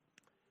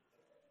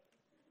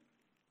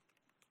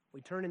We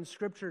turn in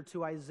Scripture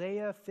to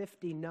Isaiah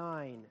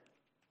 59.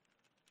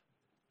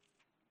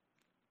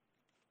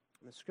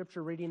 The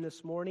Scripture reading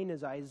this morning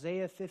is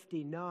Isaiah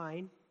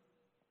 59.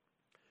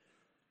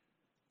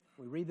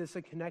 We read this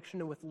in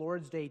connection with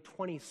Lord's Day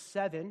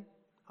 27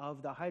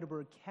 of the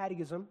Heidelberg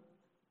Catechism,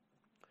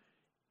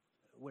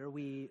 where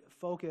we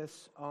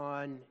focus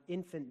on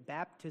infant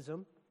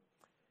baptism.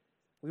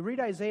 We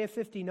read Isaiah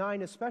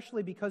 59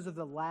 especially because of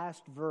the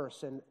last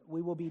verse, and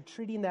we will be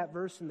treating that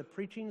verse in the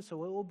preaching,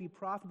 so it will be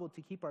profitable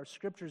to keep our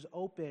scriptures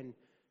open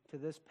to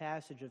this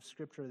passage of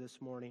Scripture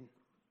this morning.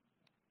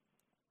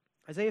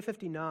 Isaiah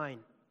 59.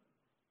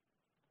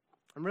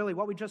 And really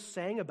what we just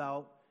sang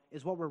about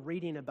is what we're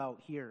reading about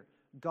here.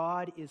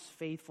 God is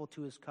faithful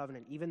to His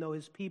covenant. Even though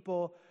His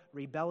people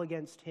rebel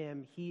against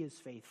Him, He is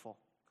faithful.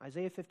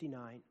 Isaiah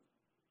 59.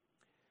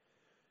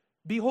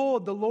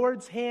 Behold, the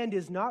Lord's hand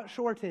is not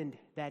shortened,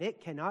 that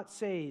it cannot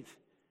save,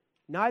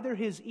 neither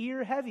His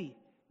ear heavy,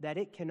 that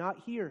it cannot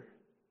hear.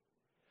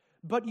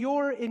 But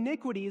your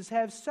iniquities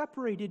have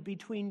separated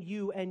between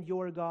you and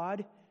your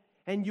God,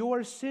 and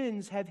your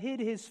sins have hid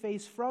His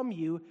face from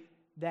you,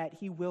 that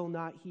He will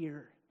not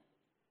hear.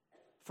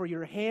 For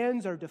your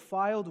hands are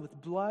defiled with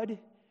blood,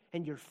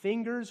 and your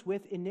fingers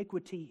with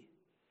iniquity.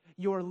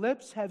 Your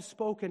lips have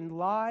spoken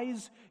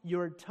lies,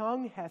 your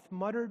tongue hath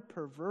muttered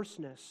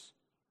perverseness.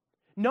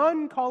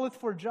 None calleth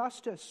for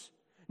justice,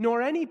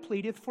 nor any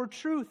pleadeth for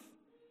truth.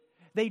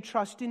 They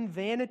trust in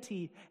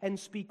vanity and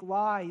speak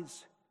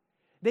lies.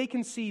 They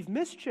conceive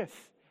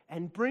mischief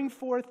and bring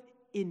forth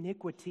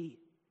iniquity.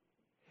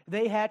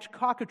 They hatch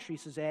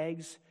cockatrices'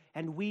 eggs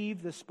and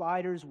weave the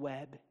spider's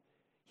web.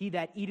 He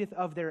that eateth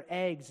of their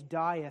eggs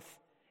dieth,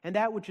 and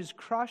that which is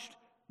crushed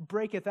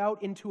breaketh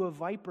out into a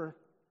viper.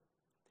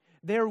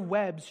 Their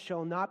webs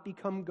shall not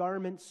become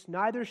garments,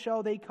 neither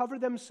shall they cover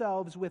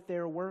themselves with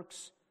their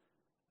works.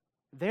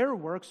 Their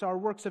works are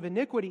works of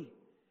iniquity,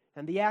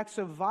 and the acts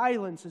of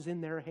violence is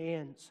in their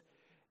hands.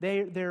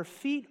 Their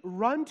feet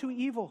run to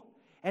evil,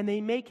 and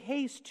they make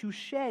haste to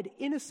shed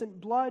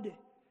innocent blood.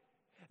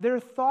 Their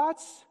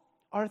thoughts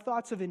are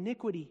thoughts of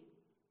iniquity.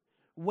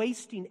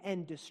 Wasting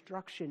and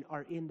destruction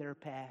are in their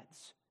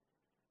paths.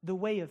 The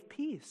way of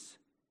peace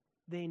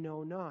they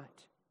know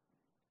not,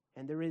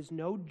 and there is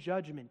no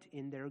judgment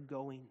in their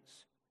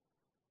goings.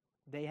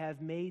 They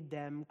have made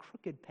them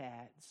crooked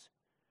paths.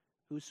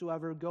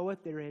 Whosoever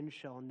goeth therein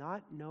shall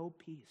not know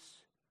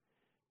peace.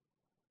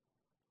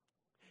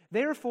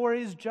 Therefore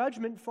is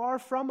judgment far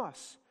from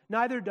us,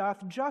 neither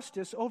doth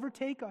justice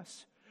overtake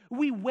us.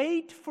 We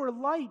wait for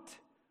light,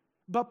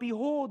 but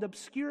behold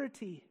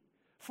obscurity,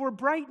 for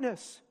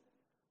brightness,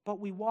 but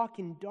we walk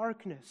in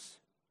darkness.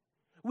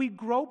 We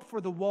grope for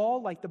the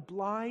wall like the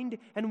blind,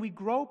 and we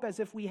grope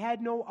as if we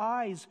had no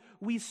eyes.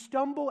 We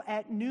stumble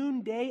at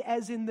noonday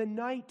as in the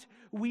night.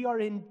 We are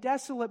in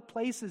desolate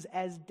places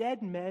as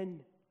dead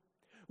men.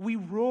 We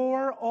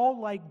roar all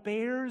like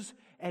bears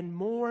and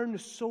mourn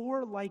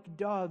sore like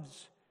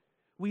doves.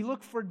 We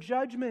look for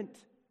judgment,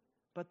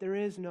 but there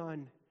is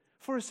none.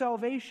 For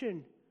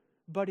salvation,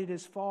 but it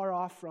is far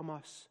off from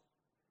us.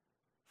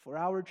 For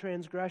our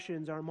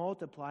transgressions are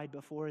multiplied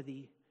before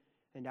Thee,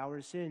 and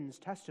our sins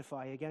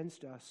testify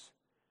against us.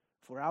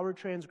 For our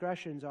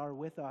transgressions are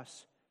with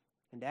us,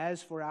 and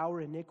as for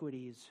our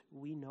iniquities,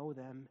 we know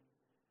them.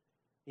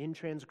 In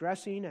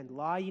transgressing and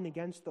lying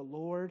against the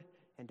Lord,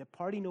 and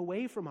departing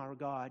away from our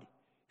God,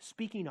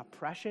 speaking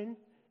oppression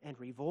and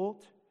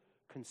revolt,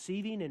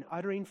 conceiving and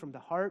uttering from the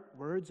heart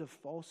words of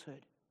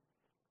falsehood.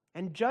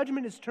 And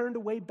judgment is turned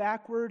away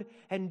backward,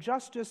 and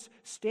justice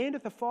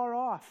standeth afar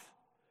off.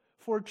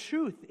 For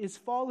truth is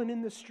fallen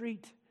in the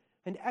street,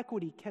 and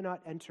equity cannot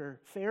enter.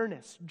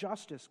 Fairness,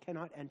 justice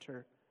cannot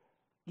enter.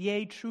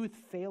 Yea, truth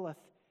faileth,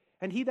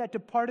 and he that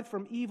departeth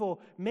from evil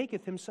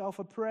maketh himself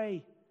a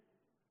prey.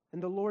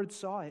 And the Lord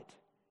saw it,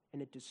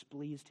 and it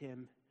displeased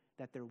Him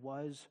that there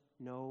was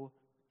no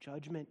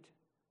judgment.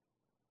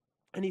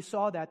 And He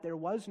saw that there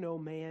was no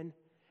man,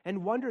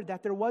 and wondered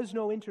that there was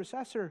no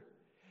intercessor.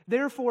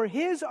 Therefore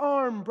His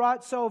arm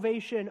brought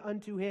salvation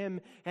unto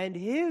Him, and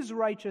His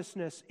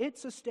righteousness, it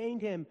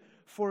sustained Him.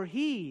 For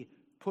He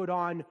put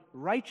on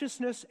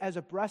righteousness as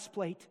a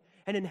breastplate,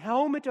 and an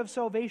helmet of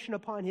salvation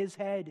upon His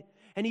head.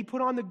 And He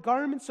put on the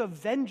garments of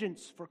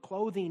vengeance for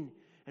clothing,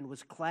 and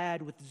was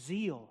clad with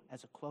zeal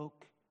as a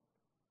cloak.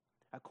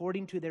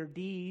 According to their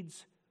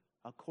deeds,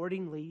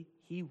 accordingly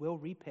He will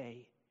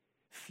repay.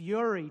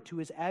 Fury to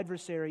His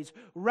adversaries,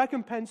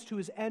 recompense to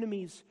His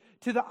enemies.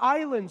 To the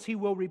islands He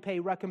will repay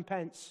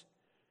recompense.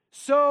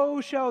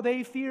 So shall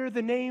they fear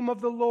the name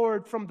of the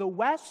Lord from the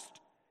west,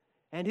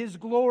 and His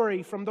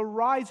glory from the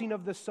rising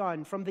of the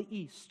sun from the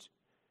east.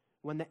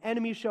 When the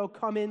enemy shall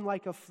come in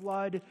like a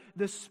flood,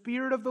 the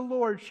Spirit of the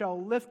Lord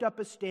shall lift up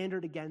a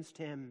standard against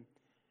him.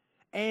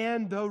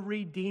 And the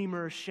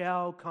Redeemer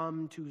shall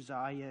come to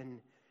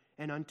Zion,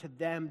 and unto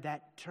them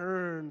that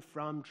turn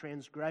from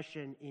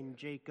transgression in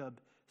Jacob,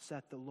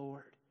 saith the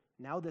Lord.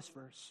 Now this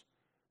verse.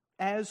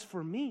 As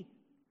for me,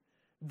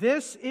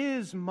 this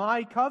is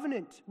my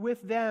covenant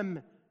with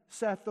them,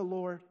 saith the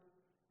Lord.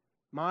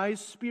 My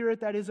Spirit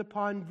that is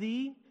upon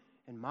thee,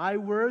 And my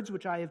words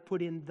which I have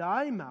put in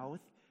thy mouth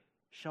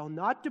shall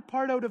not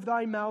depart out of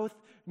thy mouth,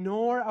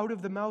 nor out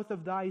of the mouth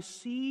of thy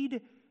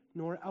seed,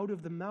 nor out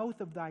of the mouth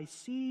of thy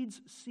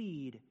seed's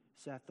seed,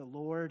 saith the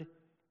Lord,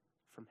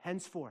 from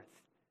henceforth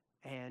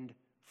and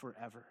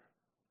forever.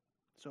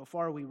 So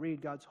far we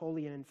read God's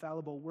holy and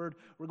infallible word.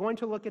 We're going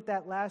to look at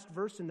that last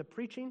verse in the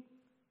preaching,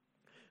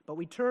 but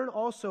we turn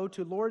also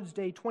to Lord's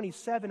Day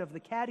 27 of the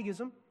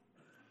Catechism,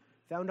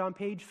 found on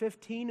page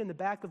 15 in the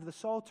back of the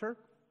Psalter.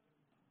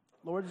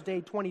 Lord's Day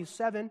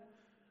 27,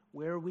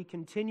 where we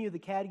continue the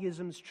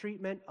Catechism's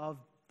treatment of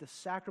the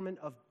sacrament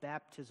of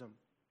baptism.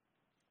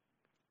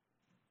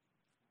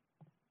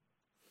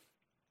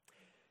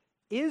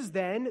 Is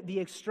then the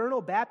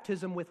external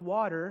baptism with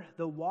water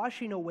the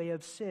washing away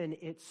of sin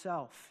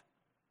itself?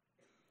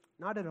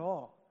 Not at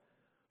all.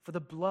 For the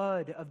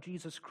blood of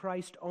Jesus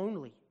Christ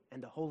only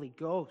and the Holy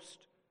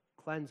Ghost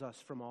cleanse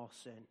us from all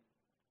sin.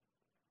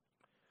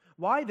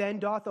 Why then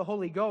doth the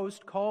Holy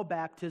Ghost call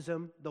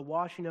baptism the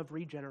washing of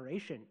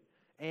regeneration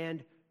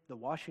and the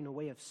washing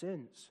away of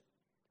sins?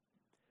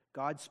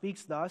 God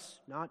speaks thus,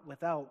 not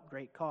without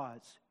great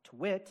cause, to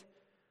wit,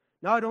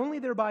 not only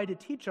thereby to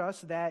teach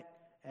us that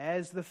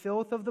as the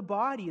filth of the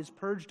body is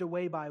purged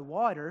away by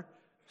water,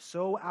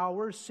 so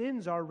our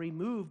sins are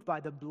removed by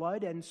the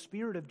blood and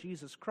Spirit of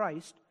Jesus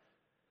Christ,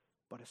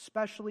 but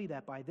especially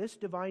that by this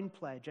divine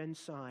pledge and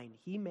sign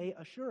he may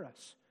assure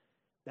us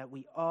that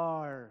we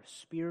are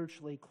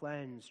spiritually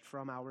cleansed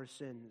from our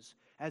sins,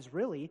 as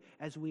really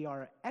as we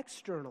are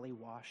externally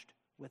washed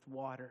with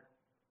water.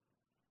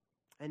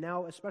 And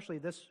now, especially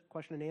this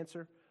question and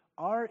answer,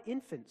 are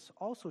infants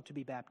also to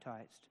be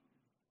baptized?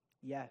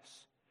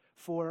 Yes.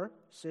 For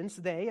since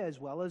they, as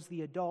well as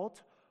the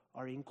adult,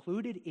 are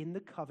included in the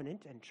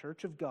covenant and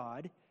church of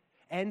God,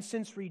 and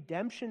since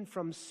redemption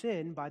from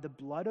sin by the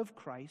blood of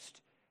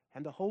Christ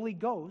and the Holy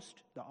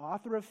Ghost, the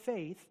author of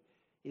faith,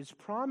 is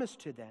promised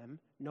to them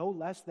no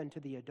less than to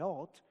the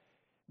adult,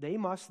 they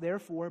must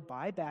therefore,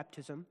 by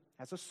baptism,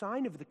 as a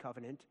sign of the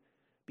covenant,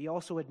 be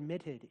also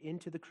admitted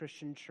into the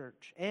Christian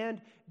church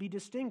and be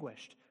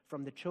distinguished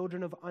from the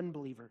children of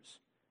unbelievers,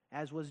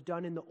 as was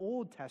done in the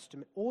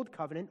Old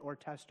Covenant or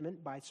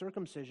Testament by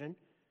circumcision,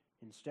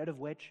 instead of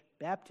which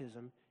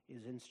baptism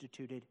is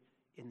instituted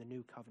in the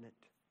New Covenant.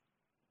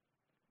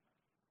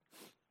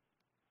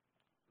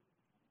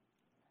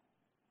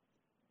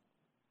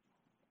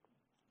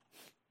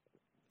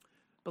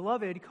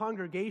 Beloved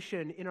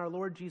congregation in our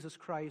Lord Jesus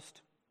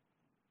Christ,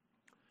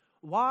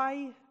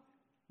 why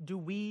do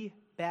we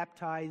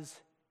baptize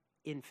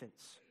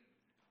infants?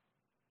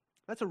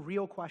 That's a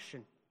real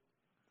question.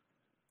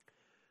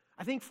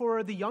 I think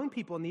for the young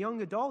people and the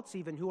young adults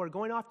even who are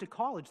going off to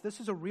college,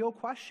 this is a real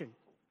question.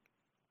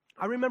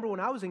 I remember when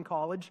I was in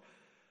college,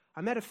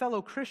 I met a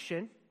fellow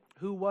Christian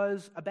who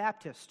was a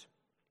Baptist.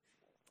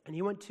 And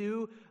he went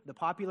to the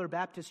popular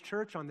Baptist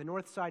church on the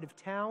north side of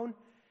town,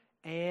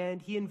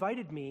 and he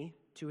invited me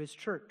to his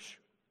church.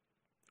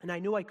 And I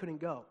knew I couldn't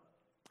go.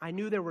 I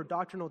knew there were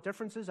doctrinal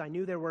differences. I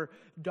knew there were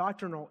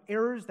doctrinal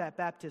errors that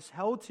Baptists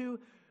held to,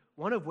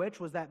 one of which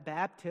was that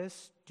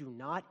Baptists do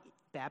not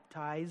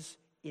baptize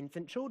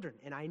infant children,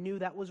 and I knew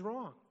that was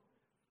wrong.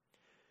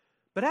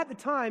 But at the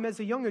time, as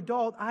a young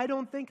adult, I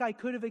don't think I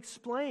could have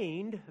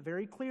explained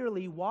very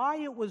clearly why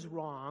it was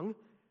wrong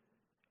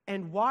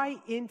and why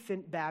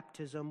infant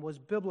baptism was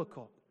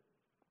biblical,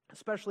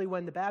 especially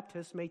when the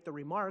Baptists make the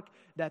remark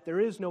that there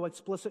is no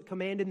explicit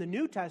command in the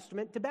New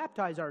Testament to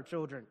baptize our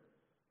children.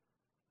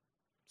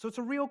 So it's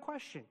a real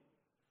question.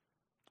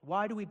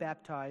 Why do we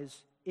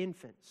baptize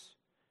infants?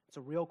 It's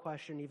a real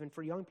question even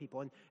for young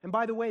people. And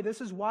by the way, this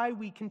is why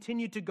we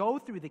continue to go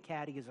through the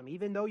Catechism.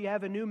 Even though you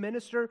have a new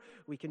minister,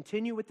 we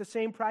continue with the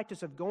same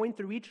practice of going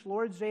through each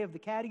Lord's Day of the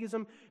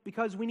Catechism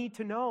because we need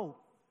to know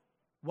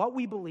what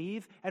we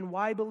believe and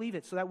why believe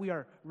it so that we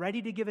are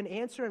ready to give an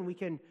answer and we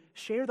can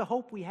share the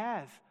hope we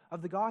have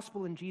of the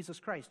gospel in Jesus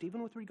Christ,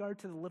 even with regard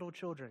to the little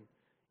children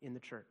in the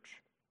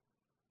church.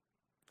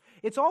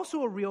 It's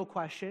also a real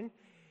question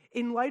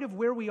in light of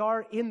where we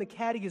are in the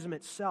Catechism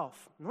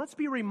itself. And let's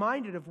be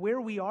reminded of where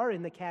we are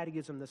in the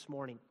Catechism this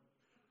morning.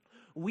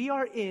 We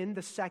are in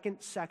the second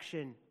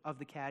section of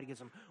the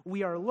Catechism.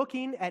 We are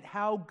looking at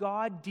how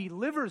God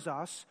delivers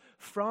us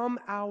from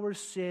our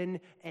sin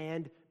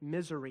and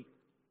misery.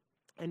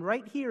 And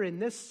right here in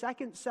this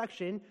second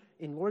section,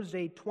 in Lord's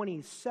Day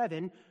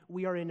 27,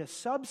 we are in a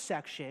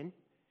subsection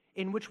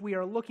in which we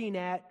are looking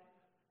at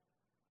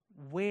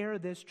where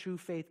this true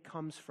faith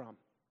comes from.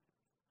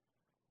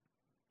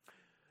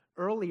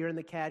 Earlier in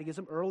the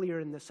Catechism, earlier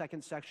in the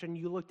second section,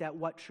 you looked at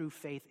what true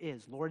faith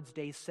is. Lord's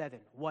Day 7,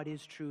 what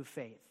is true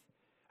faith?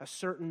 A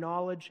certain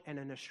knowledge and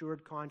an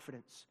assured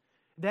confidence.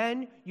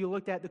 Then you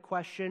looked at the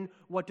question,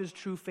 what does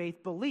true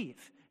faith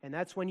believe? And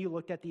that's when you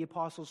looked at the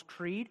Apostles'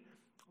 Creed,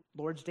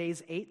 Lord's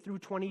Days 8 through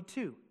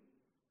 22.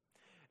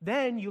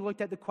 Then you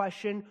looked at the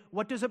question,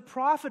 what does it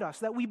profit us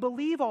that we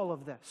believe all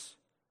of this?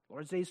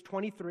 Lord's Days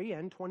 23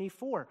 and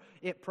 24.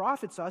 It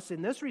profits us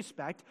in this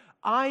respect.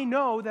 I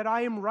know that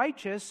I am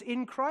righteous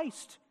in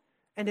Christ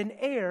and an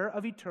heir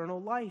of eternal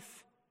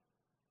life.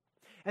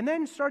 And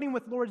then, starting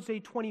with Lord's Day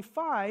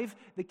 25,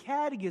 the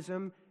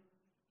Catechism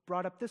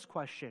brought up this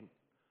question: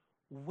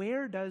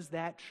 where does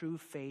that true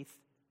faith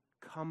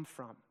come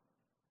from?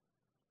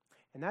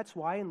 And that's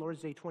why in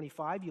Lord's Day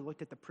 25, you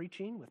looked at the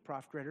preaching with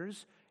Prof.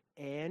 Gritters,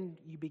 and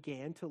you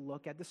began to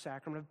look at the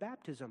sacrament of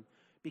baptism.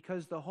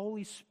 Because the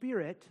Holy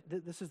Spirit,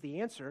 this is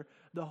the answer,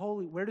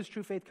 where does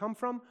true faith come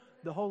from?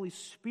 The Holy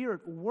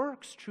Spirit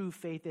works true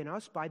faith in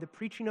us by the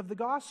preaching of the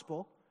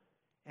gospel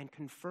and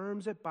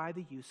confirms it by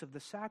the use of the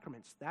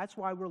sacraments. That's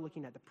why we're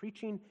looking at the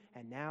preaching,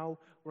 and now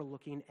we're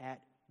looking at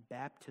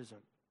baptism.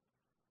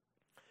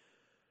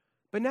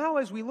 But now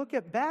as we look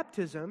at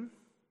baptism,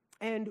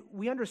 and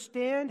we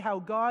understand how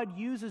God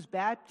uses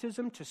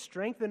baptism to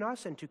strengthen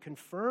us and to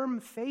confirm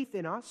faith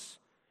in us,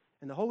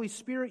 and the Holy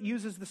Spirit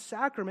uses the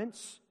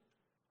sacraments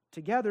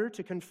together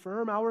to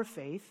confirm our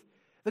faith,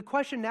 the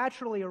question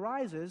naturally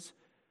arises,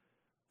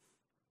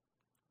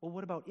 well,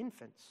 what about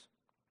infants?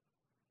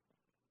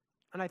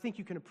 And I think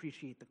you can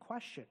appreciate the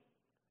question.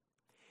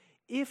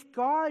 If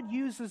God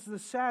uses the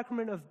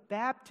sacrament of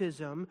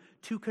baptism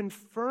to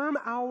confirm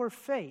our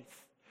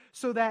faith,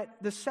 so that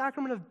the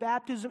sacrament of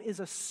baptism is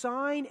a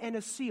sign and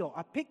a seal,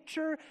 a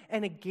picture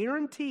and a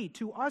guarantee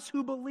to us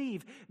who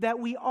believe that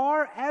we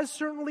are as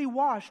certainly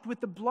washed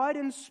with the blood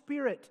and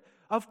Spirit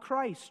of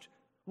Christ,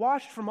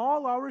 washed from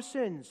all our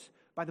sins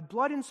by the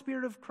blood and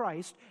Spirit of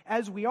Christ,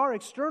 as we are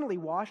externally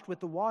washed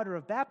with the water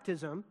of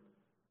baptism,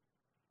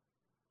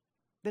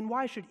 then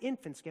why should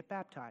infants get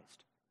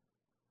baptized?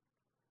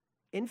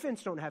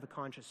 Infants don't have a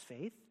conscious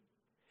faith.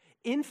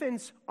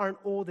 Infants aren't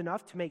old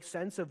enough to make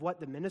sense of what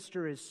the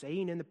minister is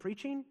saying in the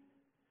preaching.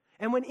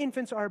 And when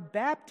infants are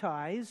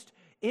baptized,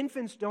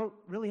 infants don't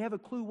really have a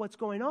clue what's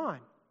going on.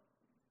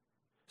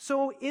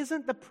 So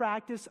isn't the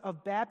practice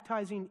of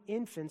baptizing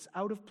infants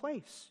out of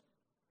place?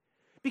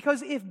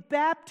 Because if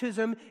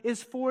baptism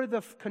is for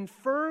the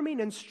confirming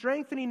and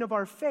strengthening of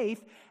our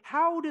faith,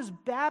 how does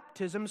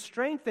baptism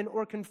strengthen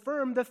or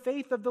confirm the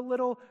faith of the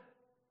little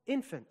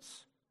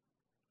infants?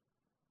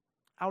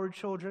 Our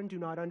children do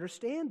not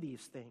understand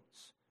these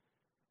things.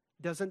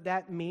 Doesn't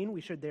that mean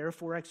we should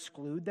therefore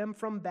exclude them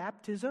from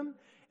baptism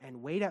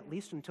and wait at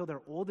least until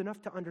they're old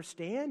enough to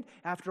understand?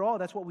 After all,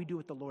 that's what we do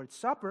with the Lord's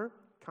Supper,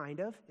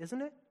 kind of,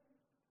 isn't it?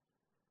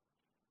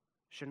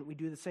 Shouldn't we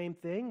do the same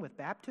thing with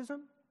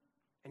baptism?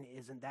 And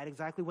isn't that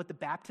exactly what the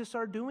Baptists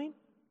are doing?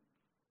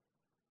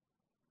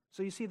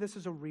 So you see, this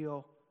is a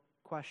real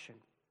question.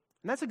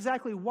 And that's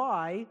exactly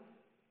why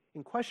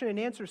in question and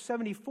answer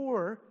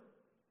 74,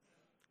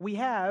 we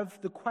have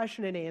the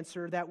question and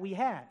answer that we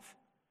have.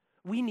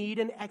 We need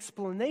an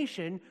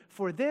explanation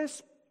for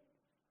this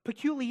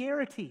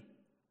peculiarity.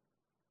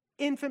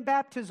 Infant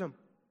baptism.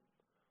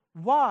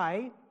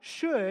 Why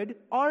should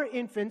our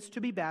infants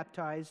to be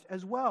baptized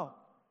as well?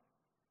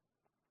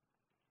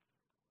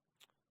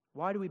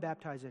 Why do we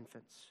baptize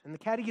infants? And the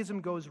Catechism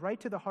goes right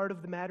to the heart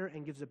of the matter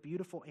and gives a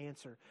beautiful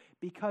answer.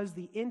 Because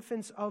the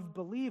infants of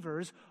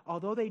believers,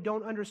 although they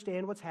don't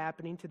understand what's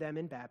happening to them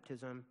in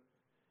baptism,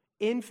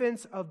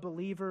 infants of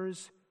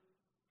believers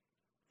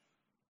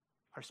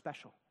are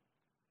special.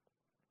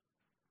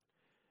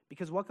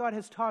 Because what God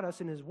has taught us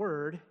in His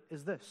Word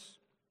is this: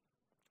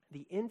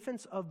 the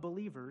infants of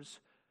believers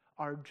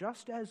are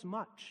just as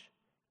much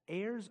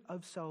heirs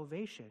of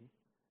salvation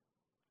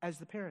as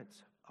the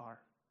parents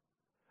are.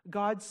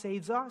 God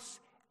saves us,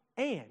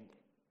 and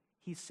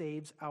He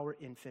saves our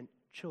infant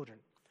children.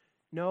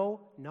 No,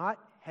 not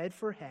head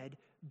for head,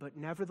 but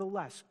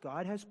nevertheless,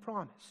 God has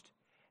promised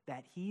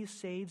that He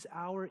saves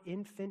our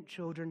infant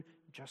children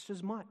just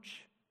as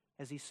much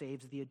as He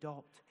saves the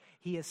adult.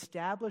 He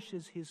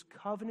establishes His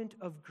covenant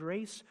of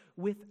grace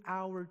with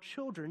our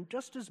children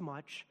just as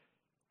much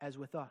as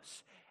with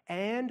us.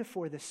 And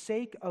for the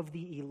sake of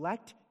the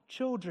elect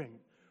children,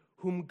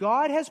 whom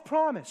God has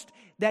promised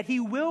that He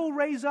will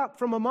raise up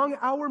from among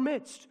our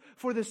midst,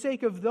 for the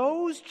sake of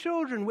those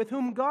children with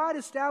whom God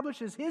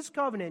establishes His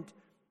covenant,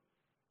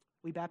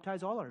 we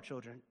baptize all our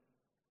children.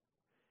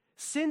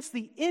 Since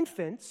the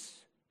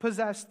infants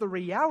possess the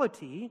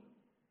reality,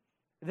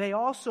 they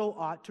also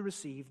ought to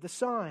receive the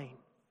sign.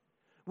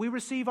 We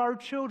receive our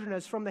children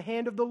as from the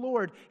hand of the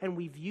Lord, and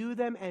we view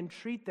them and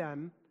treat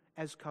them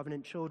as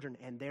covenant children,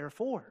 and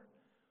therefore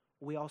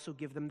we also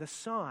give them the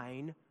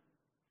sign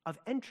of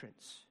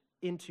entrance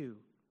into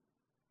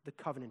the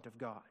covenant of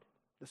God,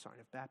 the sign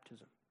of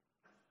baptism.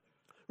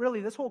 Really,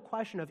 this whole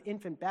question of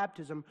infant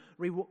baptism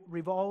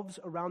revolves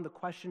around the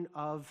question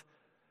of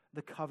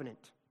the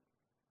covenant.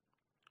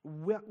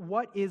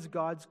 What is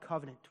God's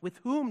covenant? With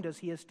whom does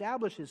He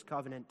establish His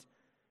covenant?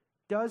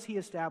 Does He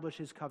establish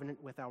His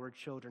covenant with our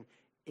children?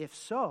 If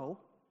so,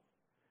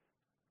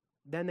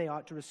 then they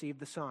ought to receive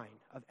the sign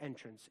of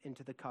entrance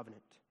into the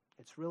covenant.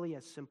 It's really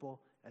as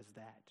simple as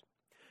that.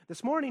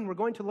 This morning, we're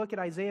going to look at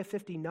Isaiah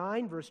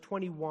 59, verse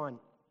 21,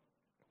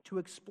 to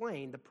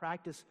explain the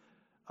practice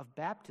of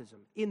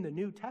baptism in the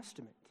New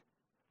Testament,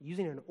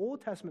 using an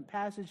Old Testament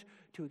passage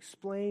to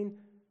explain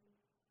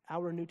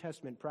our New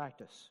Testament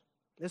practice.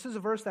 This is a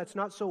verse that's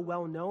not so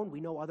well known.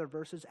 We know other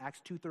verses,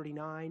 Acts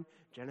 2:39,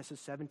 Genesis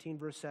 17,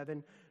 verse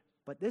 7,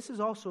 But this is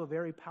also a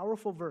very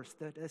powerful verse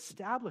that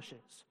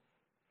establishes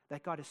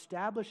that God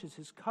establishes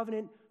his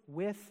covenant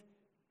with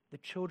the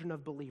children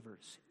of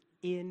believers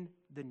in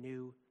the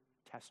New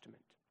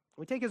Testament.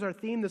 We take as our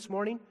theme this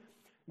morning,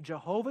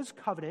 Jehovah's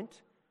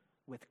covenant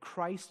with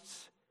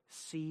Christ's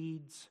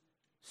seed's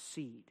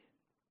seed.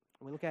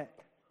 And we look at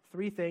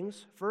three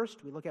things.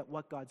 First, we look at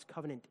what God's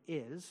covenant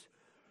is.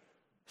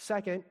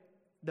 Second,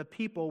 the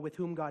people with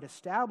whom God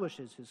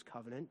establishes his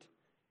covenant.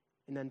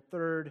 And then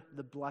third,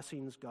 the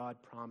blessings God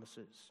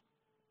promises.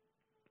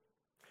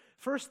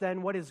 First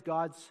then, what is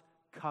God's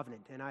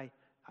covenant? And I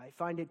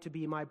find it to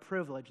be my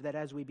privilege that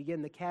as we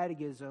begin the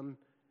catechism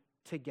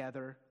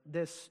together,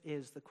 this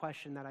is the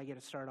question that I get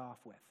to start off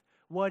with.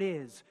 What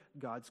is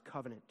God's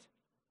covenant?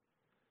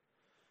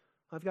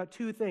 I've got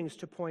two things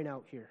to point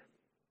out here.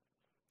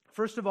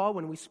 First of all,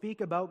 when we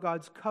speak about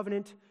God's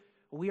covenant,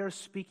 we are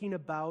speaking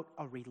about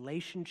a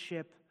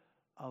relationship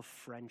of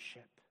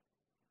friendship.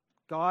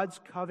 God's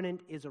covenant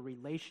is a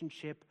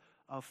relationship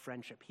of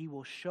friendship. He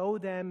will show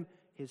them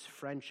his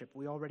friendship.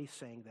 We already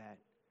sang that.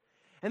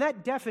 And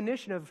that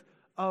definition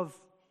of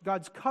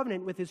God's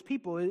covenant with his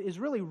people is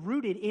really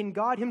rooted in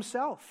God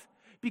himself.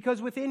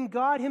 Because within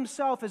God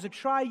himself, as a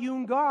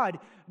triune God,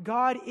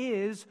 God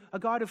is a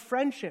God of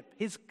friendship.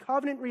 His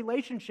covenant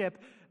relationship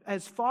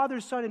as Father,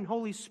 Son, and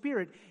Holy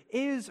Spirit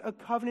is a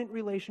covenant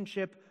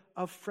relationship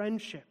of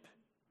friendship.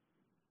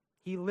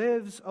 He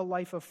lives a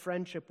life of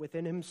friendship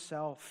within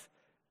himself,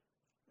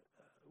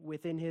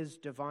 within his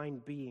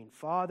divine being.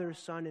 Father,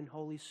 Son, and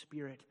Holy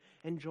Spirit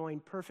enjoying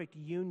perfect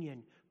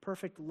union,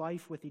 perfect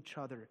life with each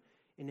other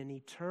in an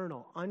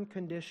eternal,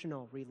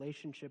 unconditional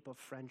relationship of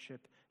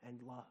friendship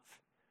and love.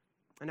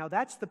 And now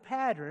that's the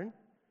pattern,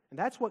 and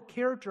that's what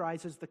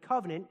characterizes the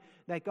covenant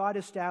that God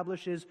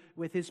establishes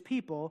with his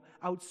people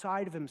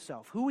outside of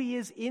himself. Who he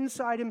is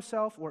inside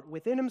himself or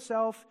within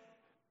himself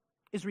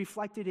is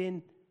reflected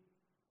in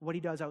what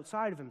he does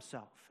outside of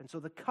himself. And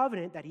so the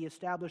covenant that he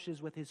establishes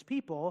with his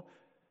people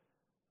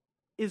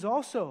is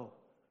also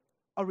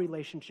a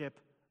relationship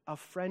of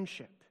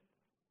friendship.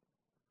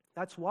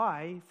 That's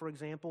why, for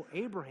example,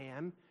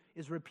 Abraham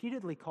is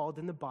repeatedly called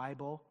in the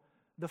Bible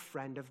the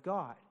friend of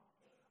God.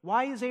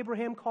 Why is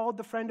Abraham called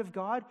the friend of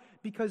God?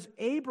 Because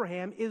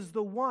Abraham is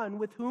the one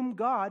with whom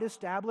God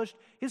established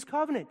his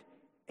covenant.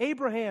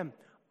 Abraham,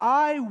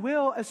 I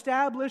will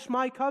establish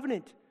my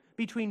covenant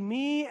between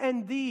me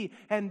and thee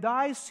and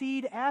thy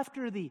seed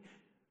after thee.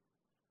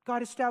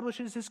 God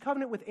establishes his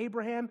covenant with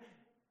Abraham,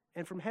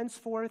 and from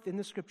henceforth in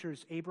the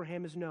scriptures,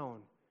 Abraham is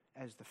known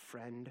as the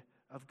friend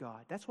of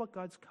God. That's what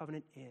God's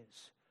covenant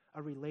is,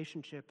 a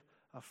relationship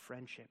of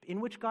friendship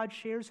in which God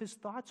shares his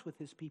thoughts with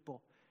his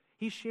people.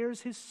 He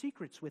shares his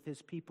secrets with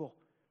his people.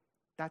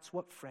 That's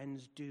what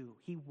friends do.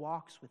 He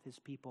walks with his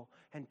people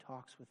and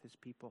talks with his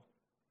people.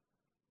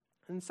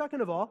 And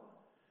second of all,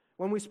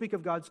 when we speak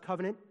of God's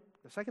covenant,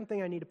 the second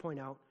thing I need to point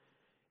out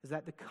is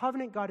that the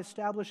covenant God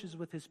establishes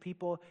with his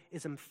people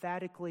is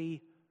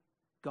emphatically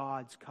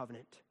God's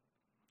covenant.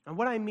 And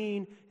what I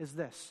mean is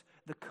this: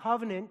 the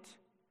covenant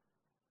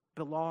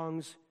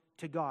belongs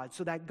to God.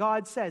 So that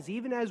God says,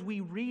 even as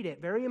we read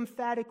it very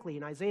emphatically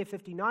in Isaiah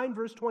 59,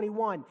 verse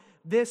 21,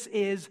 this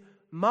is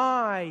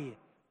my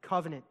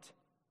covenant.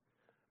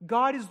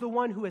 God is the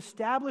one who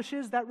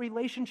establishes that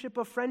relationship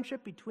of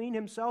friendship between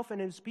himself and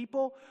his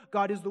people.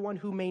 God is the one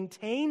who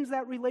maintains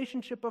that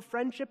relationship of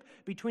friendship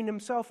between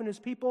himself and his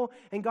people.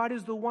 And God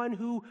is the one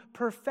who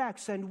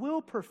perfects and will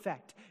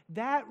perfect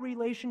that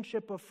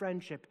relationship of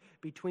friendship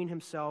between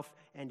himself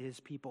and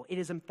his people. It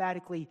is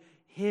emphatically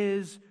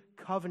his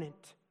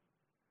covenant.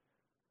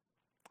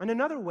 And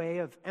another way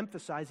of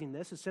emphasizing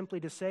this is simply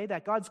to say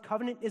that God's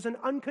covenant is an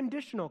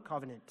unconditional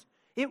covenant.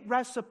 It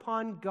rests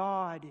upon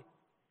God.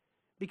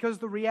 Because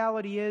the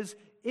reality is,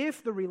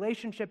 if the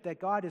relationship that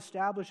God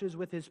establishes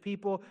with his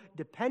people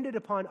depended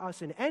upon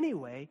us in any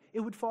way, it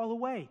would fall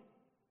away.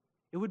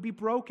 It would be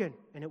broken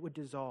and it would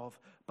dissolve.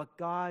 But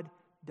God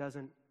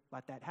doesn't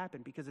let that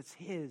happen because it's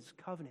his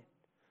covenant.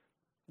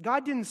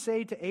 God didn't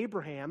say to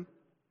Abraham,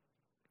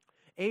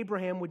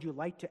 Abraham, would you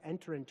like to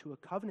enter into a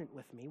covenant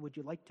with me? Would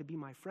you like to be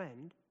my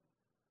friend?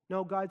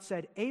 No, God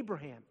said,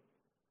 Abraham,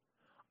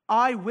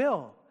 I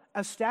will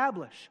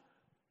establish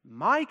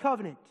my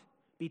covenant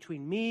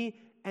between me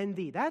and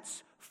thee.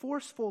 That's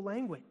forceful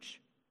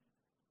language.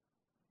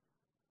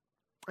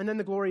 And then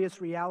the glorious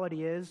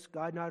reality is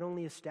God not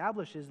only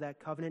establishes that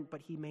covenant,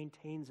 but he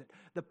maintains it.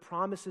 The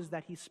promises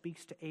that he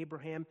speaks to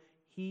Abraham,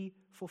 he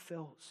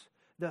fulfills.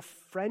 The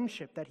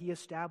friendship that he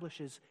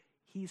establishes,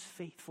 he's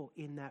faithful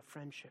in that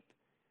friendship.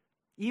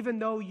 Even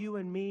though you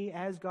and me,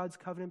 as God's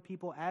covenant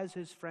people, as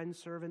his friend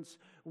servants,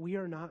 we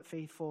are not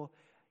faithful,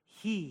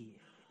 he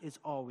is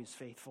always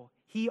faithful.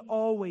 He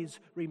always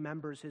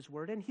remembers his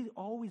word, and he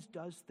always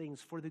does things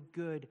for the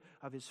good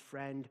of his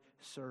friend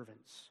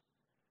servants.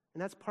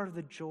 And that's part of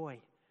the joy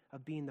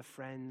of being the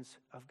friends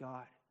of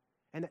God.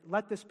 And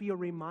let this be a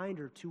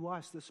reminder to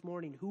us this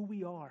morning who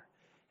we are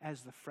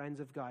as the friends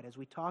of God. As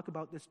we talk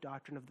about this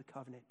doctrine of the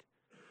covenant,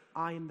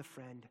 I am the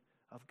friend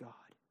of God.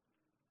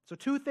 So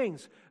two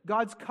things.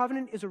 God's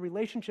covenant is a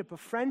relationship of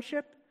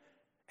friendship,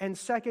 And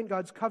second,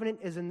 God's covenant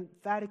is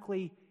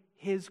emphatically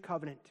His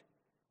covenant.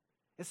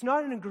 It's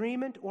not an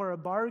agreement or a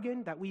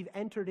bargain that we've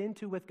entered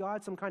into with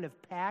God, some kind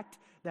of pact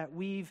that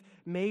we've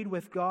made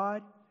with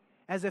God,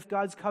 as if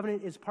God's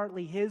covenant is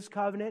partly His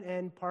covenant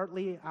and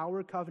partly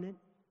our covenant.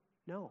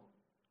 No.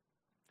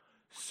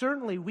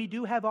 Certainly, we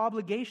do have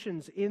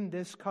obligations in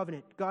this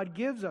covenant. God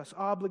gives us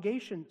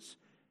obligations,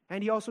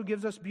 and He also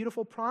gives us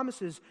beautiful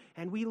promises,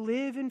 and we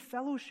live in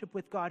fellowship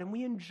with God, and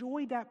we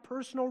enjoy that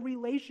personal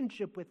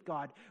relationship with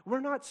God. We're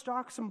not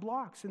stocks and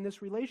blocks in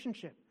this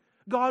relationship.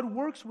 God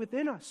works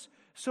within us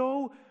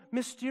so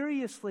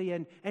mysteriously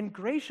and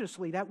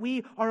graciously that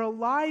we are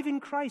alive in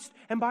Christ,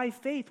 and by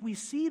faith we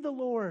see the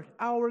Lord,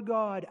 our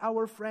God,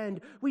 our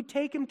friend. We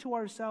take Him to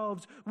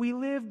ourselves. We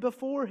live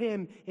before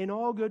Him in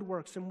all good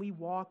works, and we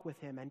walk with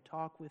Him and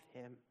talk with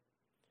Him.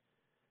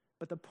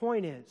 But the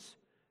point is,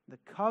 the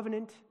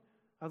covenant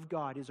of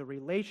God is a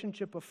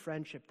relationship of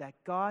friendship that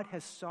God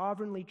has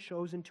sovereignly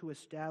chosen to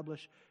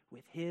establish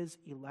with His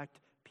elect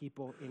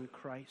people in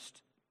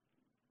Christ.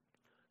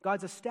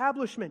 God's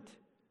establishment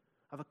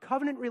of a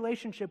covenant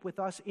relationship with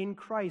us in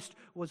Christ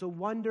was a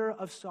wonder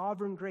of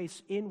sovereign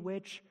grace in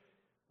which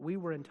we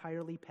were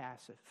entirely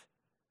passive.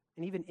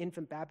 And even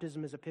infant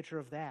baptism is a picture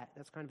of that.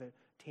 That's kind of a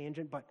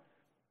tangent, but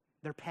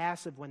they're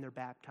passive when they're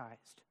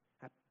baptized,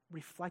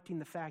 reflecting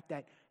the fact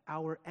that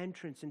our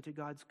entrance into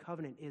God's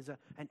covenant is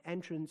an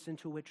entrance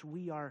into which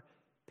we are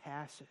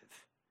passive.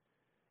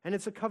 And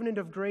it's a covenant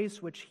of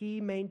grace which He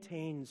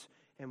maintains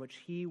and which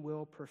He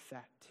will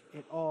perfect.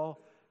 It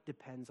all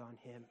depends on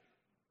Him.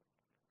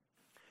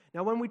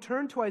 Now, when we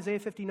turn to Isaiah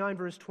 59,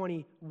 verse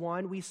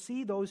 21, we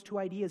see those two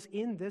ideas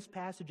in this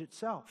passage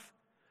itself.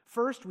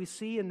 First, we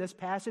see in this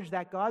passage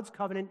that God's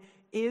covenant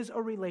is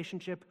a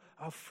relationship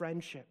of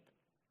friendship.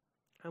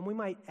 And we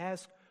might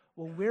ask,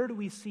 well, where do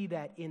we see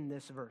that in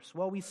this verse?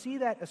 Well, we see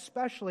that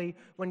especially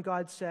when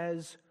God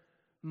says,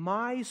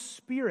 "My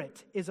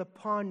Spirit is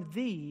upon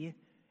thee,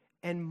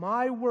 and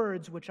my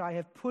words which I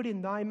have put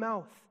in thy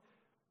mouth."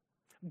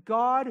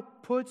 God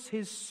puts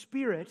His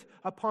Spirit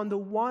upon the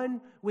one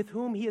with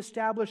whom He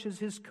establishes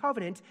His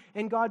covenant,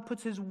 and God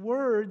puts His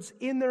words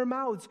in their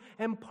mouths.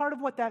 And part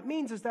of what that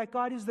means is that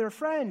God is their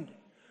friend.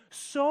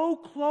 So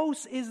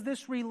close is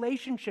this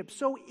relationship,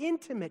 so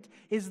intimate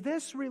is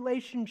this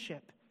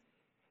relationship,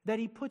 that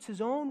He puts His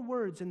own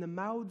words in the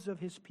mouths of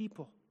His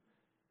people.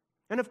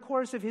 And of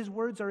course, if His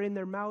words are in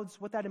their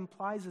mouths, what that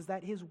implies is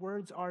that His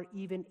words are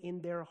even in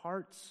their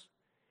hearts.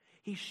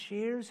 He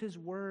shares His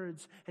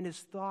words and His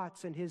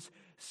thoughts and His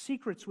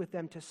secrets with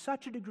them to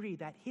such a degree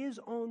that His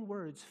own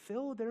words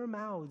fill their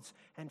mouths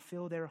and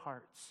fill their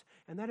hearts.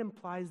 And that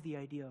implies the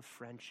idea of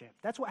friendship.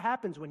 That's what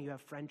happens when you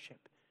have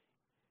friendship.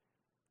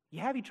 You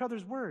have each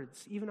other's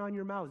words, even on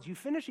your mouths. You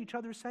finish each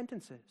other's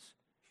sentences.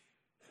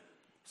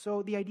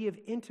 So the idea of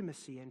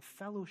intimacy and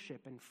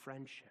fellowship and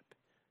friendship.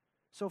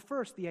 So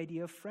first, the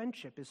idea of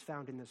friendship is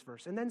found in this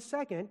verse. And then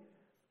second,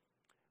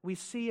 we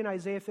see in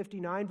Isaiah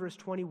 59, verse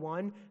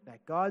 21,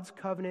 that God's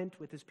covenant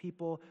with His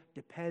people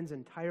depends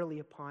entirely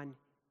upon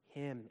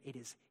Him. It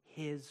is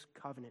His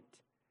covenant.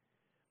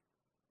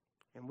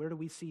 And where do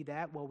we see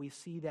that? Well, we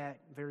see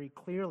that very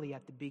clearly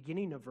at the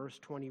beginning of verse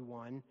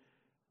 21,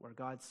 where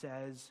God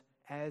says,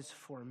 "As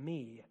for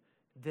me,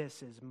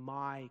 this is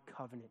my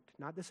covenant."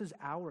 Not this is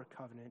our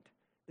covenant.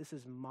 This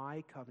is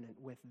my covenant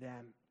with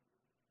them.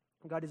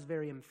 God is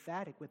very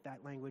emphatic with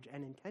that language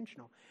and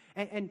intentional.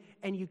 And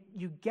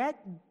you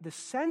get the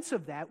sense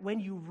of that when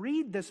you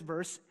read this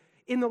verse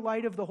in the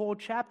light of the whole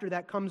chapter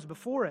that comes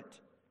before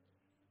it.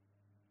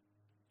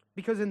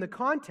 Because in the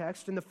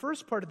context, in the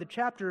first part of the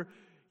chapter,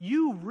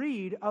 you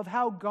read of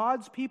how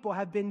God's people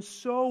have been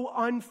so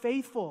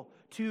unfaithful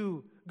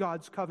to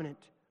God's covenant.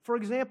 For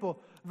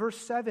example, verse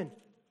 7.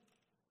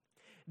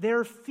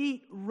 "Their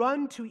feet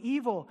run to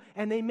evil,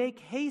 and they make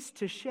haste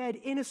to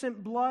shed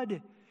innocent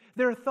blood.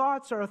 Their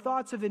thoughts are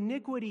thoughts of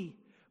iniquity.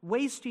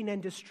 Wasting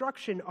and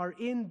destruction are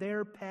in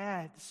their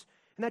paths."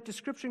 And that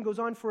description goes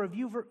on for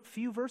a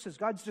few verses.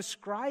 God's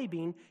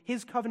describing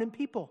His covenant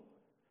people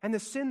and the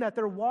sin that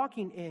they're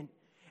walking in.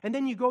 And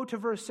then you go to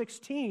verse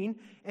 16,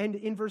 and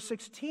in verse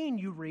 16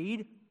 you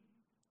read,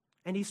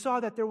 "And He saw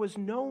that there was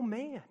no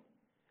man,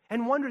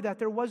 and wondered that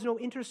there was no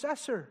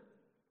intercessor."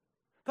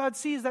 God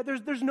sees that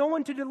there's no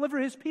one to deliver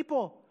His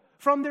people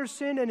from their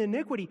sin and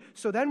iniquity.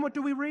 So then what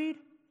do we read?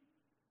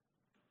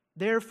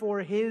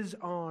 "Therefore His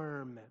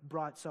arm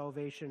brought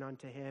salvation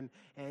unto him,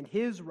 and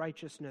His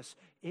righteousness,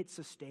 it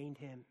sustained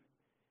him."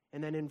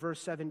 And then in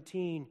verse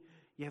 17,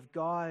 you have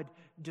God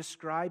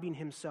describing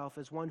Himself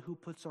as one who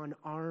puts on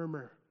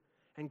armor.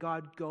 And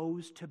God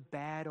goes to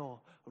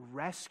battle,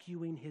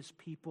 rescuing His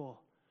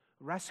people,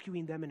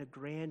 rescuing them in a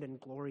grand and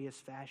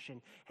glorious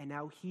fashion. And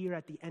now here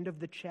at the end of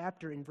the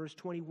chapter in verse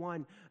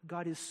 21,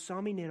 God is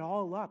summing it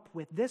all up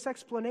with this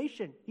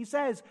explanation. He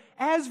says,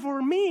 "As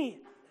for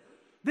me,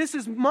 this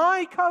is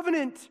my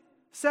covenant,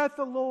 saith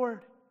the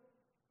Lord."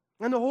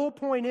 And the whole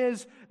point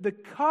is, the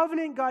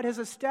covenant God has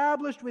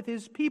established with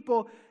His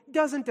people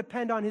doesn't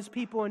depend on His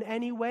people in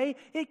any way.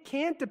 It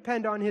can't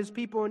depend on His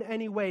people in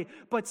any way.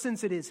 But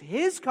since it is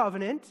His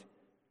covenant,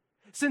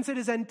 Since it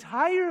is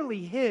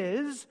entirely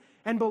his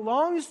and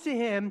belongs to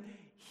him,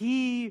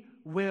 he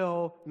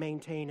will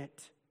maintain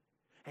it.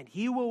 And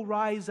he will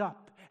rise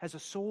up as a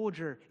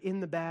soldier in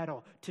the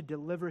battle to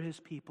deliver his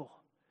people,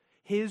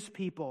 his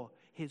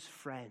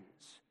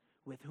friends,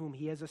 with whom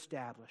he has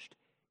established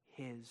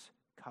his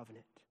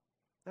covenant.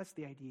 That's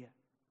the idea.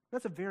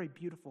 That's a very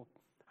beautiful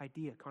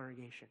idea,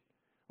 congregation.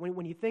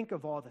 When you think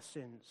of all the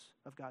sins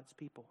of God's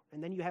people,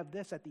 and then you have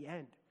this at the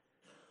end,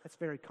 that's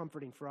very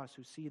comforting for us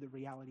who see the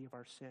reality of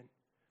our sin.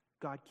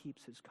 God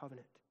keeps his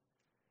covenant.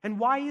 And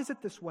why is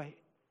it this way?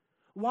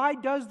 Why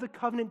does the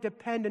covenant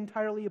depend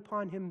entirely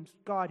upon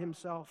God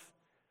himself?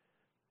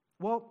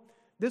 Well,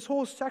 this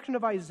whole section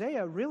of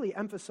Isaiah really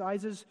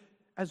emphasizes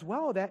as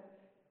well that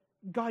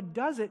God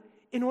does it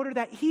in order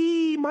that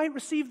he might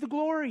receive the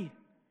glory,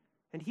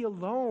 and he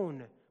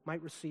alone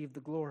might receive the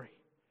glory.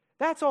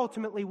 That's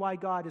ultimately why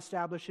God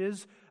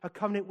establishes a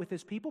covenant with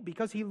his people,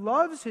 because he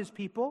loves his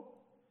people,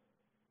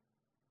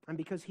 and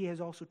because he has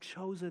also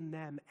chosen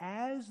them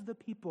as the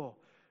people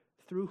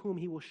through whom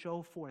he will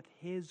show forth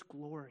his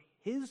glory,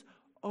 his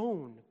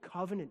own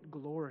covenant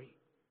glory.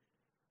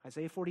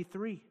 Isaiah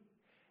 43,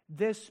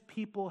 this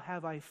people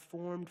have I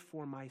formed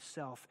for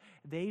myself.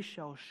 They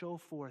shall show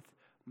forth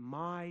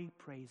my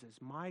praises,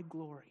 my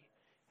glory.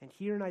 And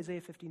here in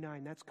Isaiah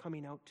 59, that's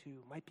coming out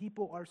too. My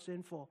people are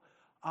sinful.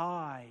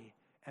 I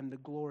am the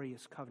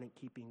glorious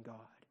covenant-keeping God.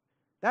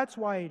 That's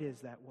why it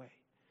is that way.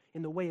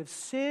 In the way of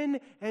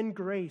sin and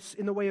grace,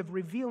 in the way of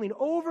revealing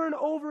over and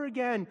over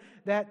again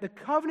that the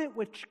covenant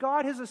which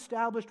God has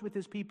established with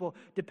his people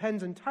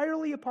depends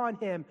entirely upon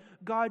him,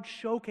 God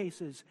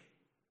showcases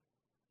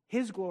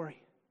his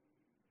glory,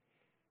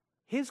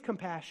 his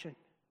compassion,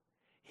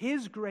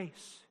 his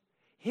grace,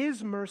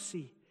 his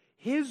mercy,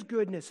 his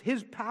goodness,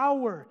 his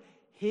power,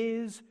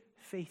 his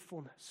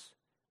faithfulness,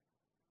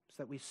 so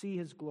that we see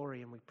his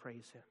glory and we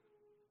praise him.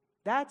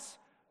 That's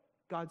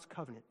God's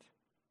covenant,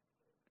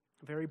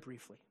 very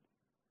briefly.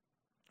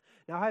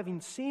 Now,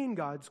 having seen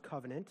God's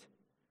covenant,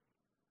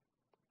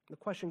 the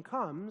question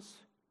comes,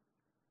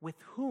 with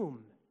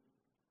whom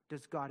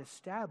does God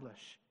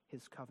establish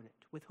his covenant?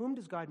 With whom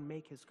does God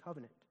make his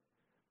covenant?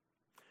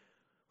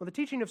 Well, the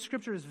teaching of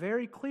Scripture is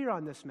very clear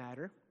on this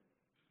matter.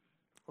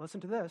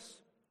 Listen to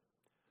this.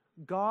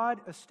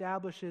 God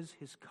establishes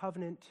his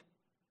covenant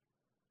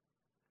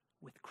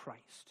with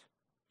Christ.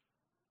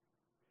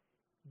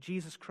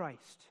 Jesus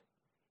Christ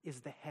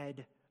is the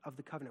head of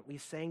the covenant. We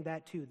sang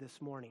that too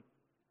this morning.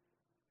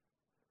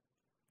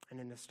 And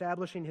in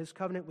establishing his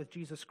covenant with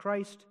Jesus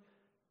Christ,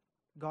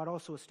 God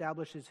also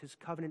establishes his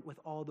covenant with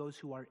all those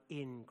who are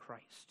in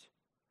Christ.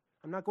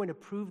 I'm not going to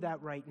prove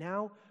that right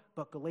now,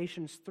 but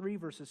Galatians 3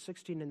 verses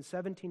 16 and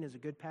 17 is a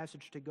good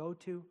passage to go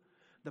to.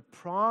 The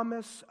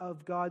promise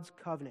of God's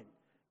covenant,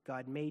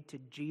 God made to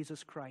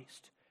Jesus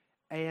Christ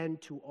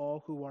and to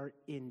all who are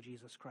in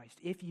Jesus Christ.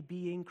 If ye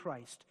be in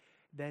Christ,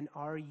 then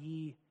are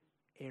ye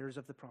heirs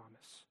of the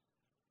promise.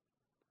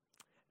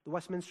 The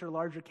Westminster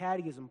Larger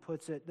Catechism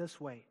puts it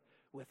this way.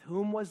 With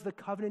whom was the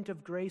covenant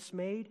of grace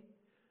made?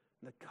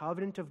 The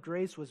covenant of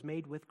grace was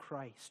made with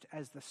Christ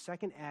as the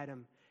second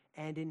Adam,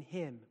 and in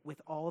him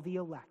with all the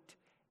elect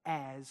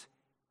as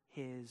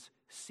his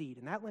seed.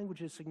 And that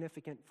language is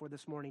significant for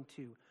this morning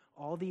too.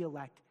 All the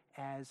elect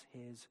as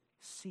his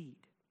seed.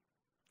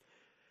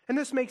 And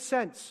this makes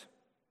sense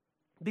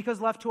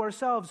because left to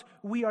ourselves,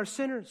 we are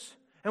sinners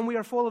and we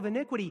are full of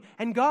iniquity,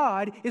 and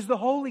God is the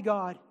holy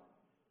God.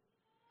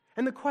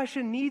 And the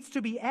question needs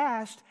to be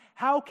asked,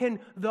 how can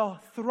the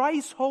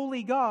thrice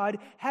holy God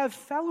have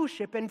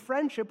fellowship and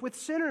friendship with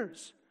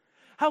sinners?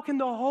 How can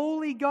the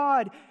holy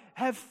God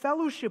have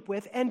fellowship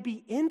with and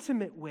be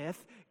intimate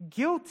with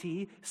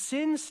guilty,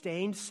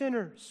 sin-stained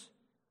sinners?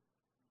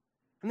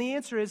 And the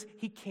answer is,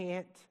 he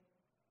can't.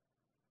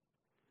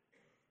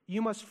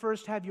 You must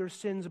first have your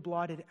sins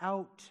blotted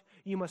out.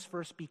 You must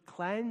first be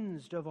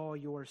cleansed of all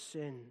your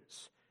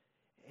sins.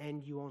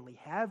 And you only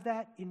have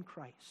that in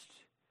Christ.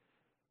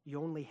 You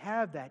only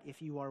have that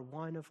if you are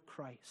one of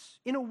Christ.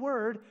 In a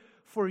word,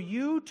 for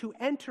you to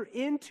enter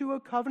into a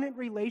covenant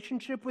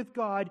relationship with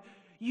God,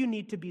 you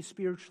need to be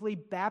spiritually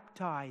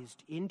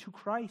baptized into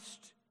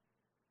Christ.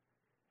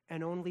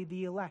 And only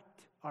the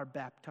elect are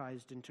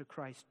baptized into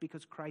Christ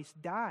because Christ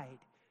died.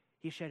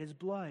 He shed his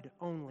blood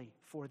only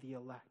for the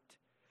elect.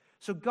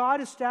 So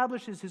God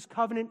establishes his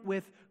covenant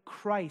with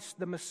Christ,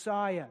 the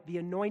Messiah, the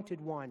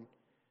anointed one,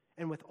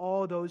 and with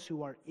all those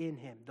who are in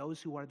him,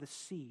 those who are the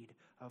seed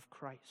of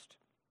Christ.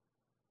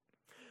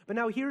 But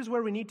now here's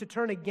where we need to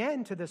turn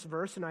again to this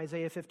verse in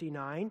Isaiah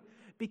 59,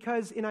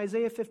 because in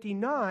Isaiah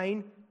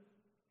 59,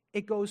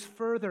 it goes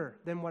further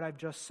than what I've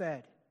just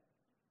said.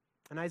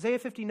 And Isaiah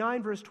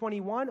 59, verse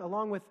 21,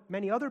 along with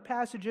many other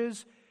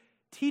passages,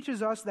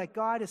 teaches us that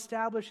God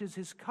establishes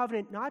his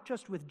covenant not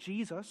just with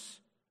Jesus,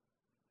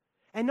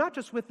 and not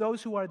just with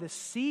those who are the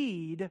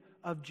seed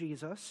of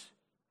Jesus,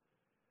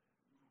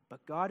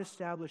 but God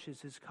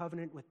establishes his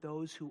covenant with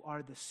those who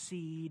are the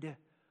seed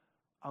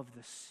of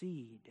the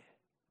seed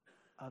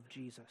of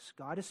Jesus.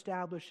 God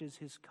establishes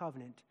his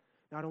covenant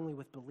not only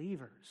with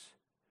believers,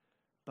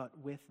 but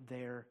with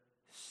their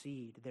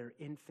seed, their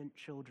infant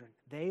children.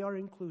 They are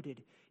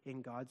included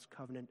in God's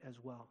covenant as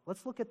well.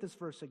 Let's look at this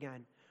verse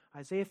again.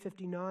 Isaiah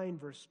 59,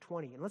 verse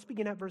 20. And let's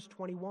begin at verse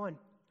 21.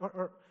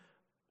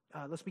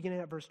 Let's begin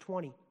at verse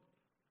 20.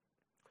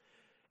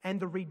 And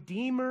the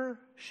Redeemer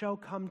shall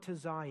come to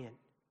Zion,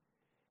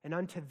 and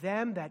unto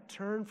them that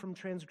turn from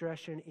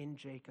transgression in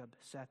Jacob,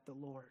 saith the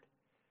Lord.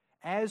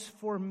 As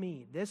for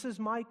me, this is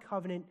my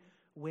covenant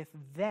with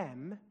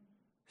them,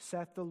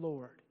 saith the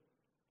Lord.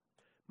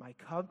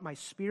 My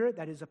spirit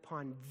that is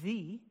upon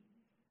thee.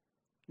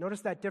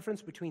 Notice that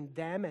difference between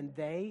them and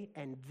they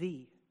and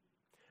thee.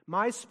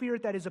 My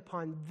spirit that is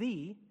upon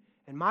thee,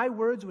 and my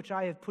words which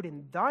I have put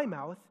in thy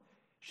mouth,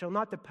 shall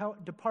not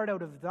depart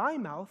out of thy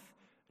mouth,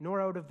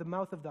 nor out of the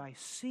mouth of thy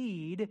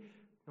seed,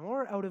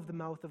 nor out of the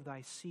mouth of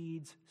thy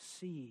seed's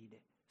seed,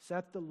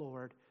 saith the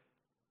Lord,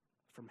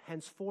 from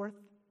henceforth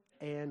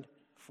and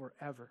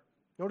forever.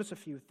 Notice a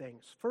few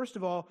things. First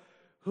of all,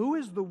 who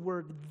is the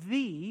word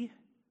thee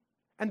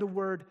and the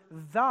word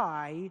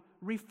thy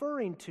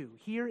referring to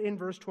here in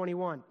verse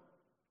 21?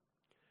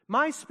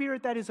 My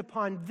spirit that is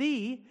upon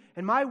thee,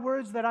 and my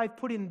words that I've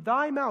put in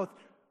thy mouth,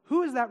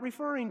 who is that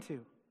referring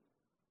to?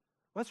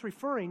 Well, it's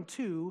referring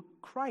to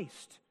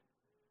Christ,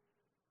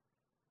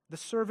 the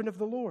servant of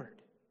the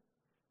Lord.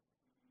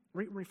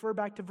 Refer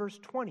back to verse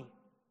 20.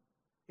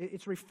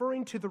 It's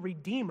referring to the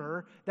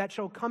Redeemer that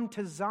shall come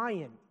to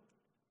Zion.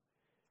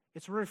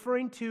 It's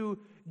referring to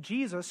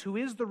Jesus, who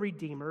is the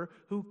Redeemer,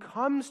 who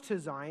comes to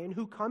Zion,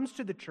 who comes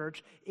to the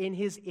church in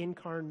his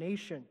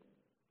incarnation.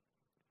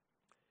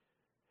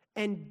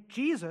 And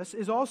Jesus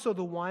is also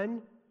the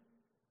one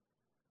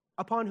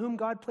upon whom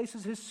God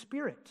places his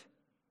Spirit.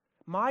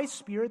 My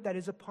spirit that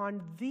is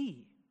upon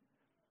thee.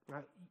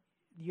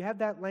 You have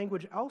that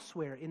language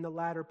elsewhere in the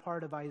latter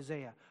part of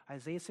Isaiah.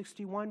 Isaiah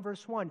 61,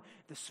 verse 1.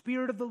 The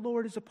Spirit of the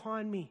Lord is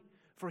upon me,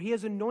 for he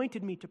has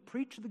anointed me to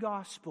preach the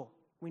gospel.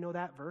 We know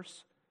that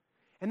verse.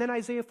 And then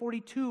Isaiah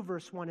 42,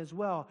 verse 1 as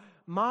well.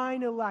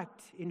 Mine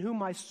elect, in whom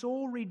my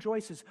soul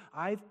rejoices,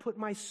 I've put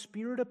my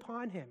Spirit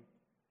upon him.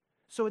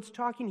 So it's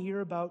talking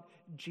here about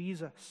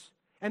Jesus.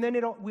 And then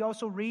we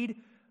also read,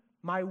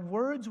 my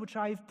words which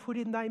I've put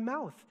in thy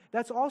mouth.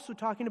 That's also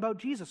talking about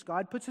Jesus.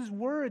 God puts his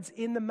words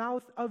in the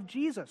mouth of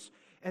Jesus.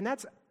 And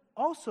that's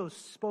also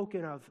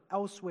spoken of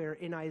elsewhere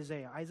in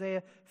Isaiah.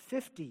 Isaiah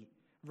 50,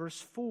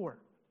 verse 4.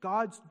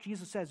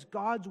 Jesus says,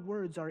 God's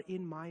words are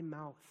in my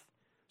mouth.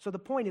 So the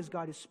point is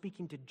God is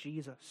speaking to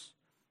Jesus.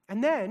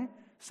 And then,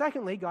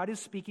 secondly, God is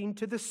speaking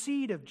to the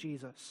seed of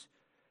Jesus.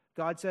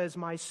 God says,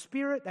 my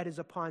spirit that is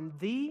upon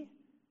thee,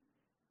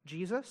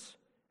 Jesus,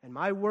 and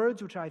my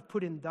words which I've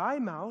put in thy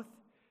mouth,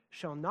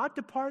 shall not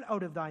depart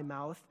out of thy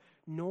mouth,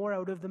 nor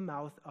out of the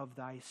mouth of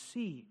thy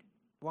seed.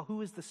 Well,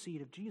 who is the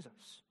seed of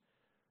Jesus?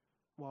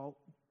 Well,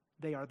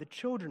 they are the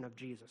children of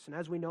Jesus. And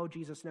as we know,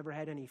 Jesus never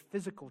had any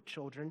physical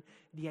children.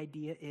 The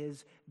idea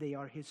is they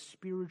are his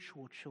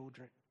spiritual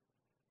children.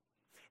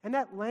 And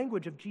that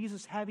language of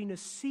Jesus having a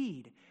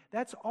seed,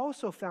 that's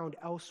also found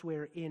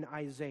elsewhere in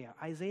Isaiah.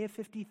 Isaiah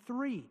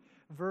 53,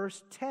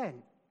 verse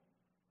 10.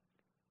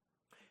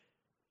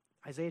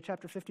 Isaiah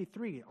chapter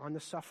 53, on the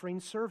suffering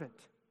servant.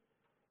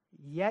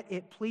 Yet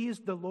it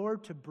pleased the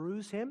Lord to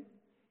bruise him.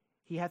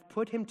 He hath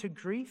put him to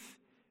grief.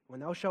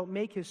 When thou shalt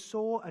make his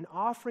soul an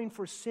offering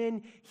for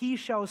sin, he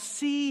shall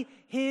see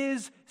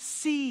his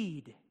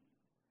seed.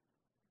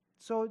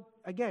 So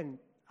again,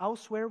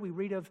 elsewhere we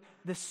read of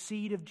the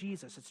seed of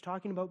Jesus. It's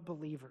talking about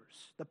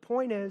believers. The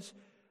point is,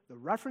 the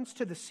reference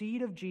to the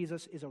seed of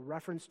Jesus is a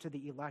reference to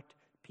the elect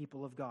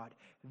people of God.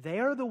 They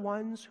are the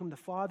ones whom the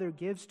Father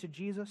gives to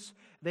Jesus.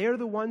 They are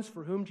the ones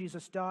for whom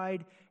Jesus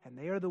died, and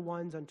they are the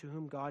ones unto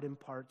whom God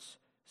imparts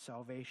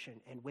salvation.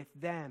 And with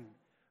them,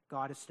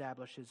 God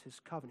establishes his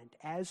covenant.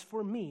 As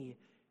for me,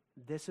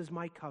 this is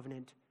my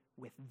covenant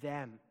with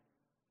them.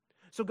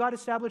 So God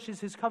establishes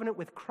his covenant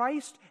with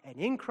Christ, and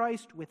in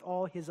Christ with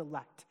all his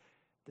elect,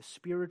 the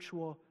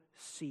spiritual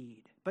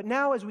seed. But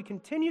now, as we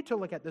continue to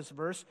look at this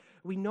verse,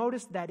 we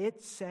notice that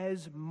it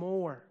says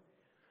more.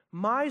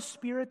 My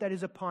spirit that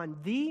is upon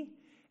thee,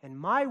 and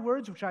my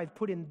words which I have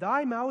put in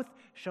thy mouth,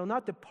 shall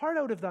not depart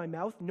out of thy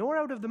mouth, nor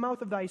out of the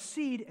mouth of thy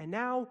seed, and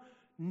now,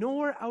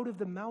 nor out of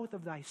the mouth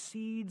of thy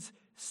seed's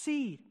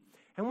seed.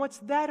 And what's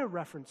that a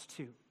reference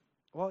to?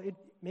 Well,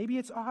 maybe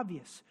it's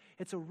obvious.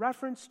 It's a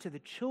reference to the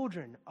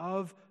children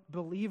of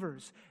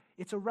believers.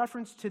 It's a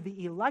reference to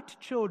the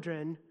elect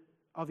children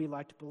of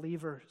elect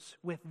believers.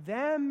 With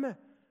them,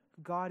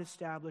 God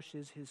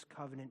establishes his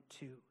covenant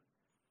too.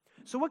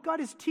 So what God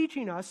is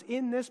teaching us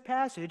in this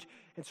passage,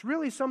 it's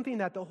really something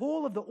that the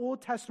whole of the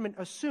Old Testament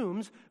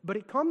assumes, but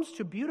it comes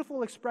to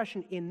beautiful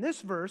expression in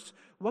this verse.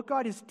 What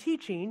God is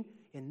teaching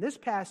in this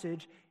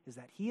passage is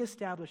that he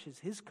establishes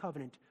his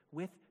covenant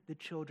with the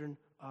children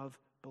of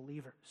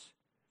believers.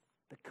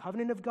 The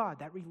covenant of God,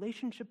 that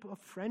relationship of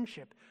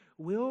friendship,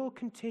 will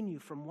continue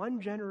from one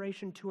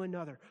generation to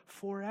another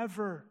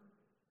forever.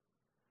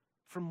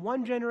 From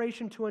one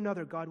generation to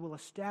another, God will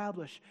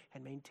establish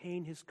and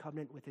maintain his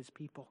covenant with his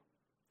people.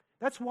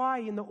 That's why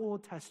in the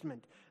Old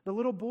Testament, the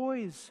little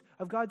boys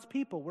of God's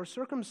people were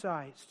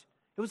circumcised.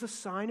 It It was a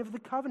sign of the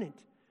covenant.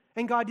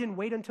 And God didn't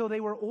wait until they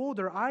were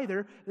older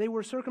either. They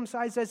were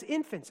circumcised as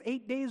infants,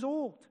 8 days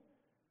old.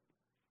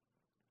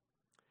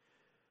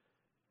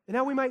 And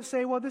now we might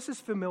say, well, this is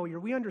familiar.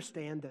 We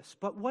understand this.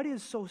 But what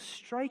is so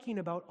striking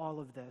about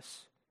all of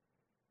this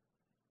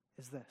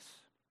is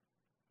this.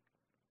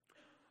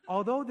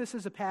 Although this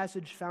is a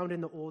passage found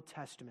in the Old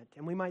Testament,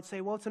 and we might say,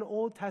 well, it's an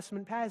Old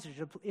Testament passage.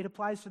 It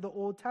applies to the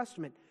Old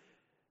Testament.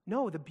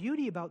 No, the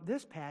beauty about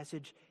this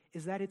passage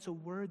is that it's a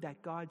word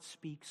that God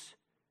speaks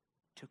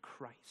to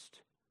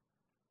Christ.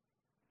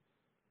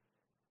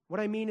 What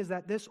I mean is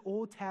that this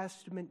Old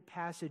Testament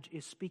passage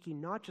is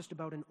speaking not just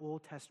about an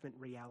Old Testament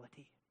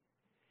reality.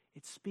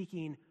 It's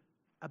speaking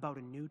about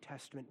a New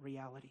Testament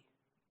reality.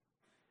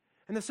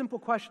 And the simple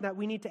question that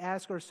we need to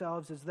ask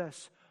ourselves is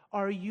this: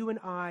 are you and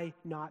I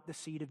not the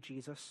seed of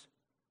Jesus?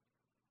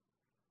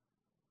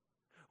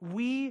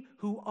 We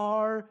who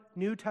are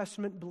New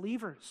Testament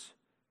believers,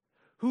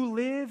 who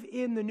live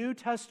in the New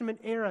Testament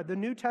era, the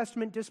New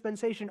Testament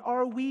dispensation,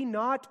 are we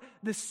not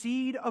the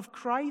seed of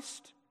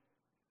Christ?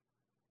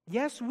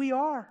 Yes, we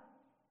are.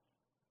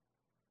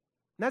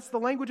 And that's the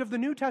language of the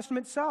New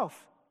Testament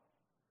itself.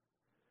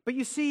 But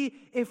you see,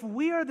 if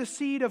we are the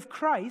seed of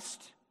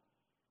Christ,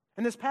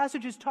 and this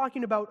passage is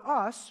talking about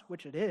us,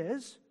 which it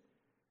is,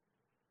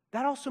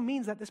 that also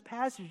means that this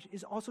passage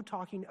is also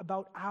talking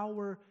about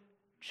our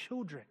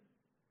children.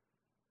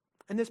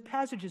 And this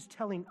passage is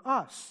telling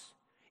us,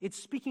 it's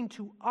speaking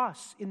to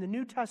us in the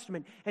New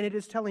Testament, and it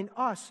is telling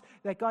us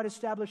that God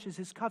establishes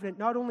his covenant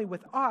not only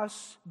with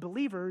us,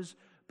 believers,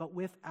 but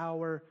with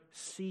our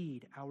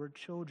seed, our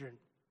children.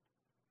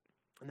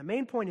 And the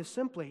main point is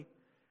simply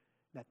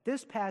that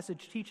this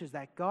passage teaches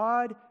that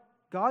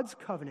God's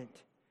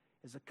covenant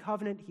is a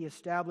covenant he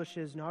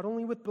establishes not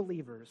only with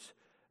believers,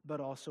 but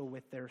also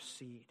with their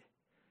seed.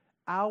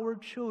 Our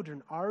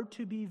children are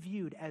to be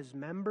viewed as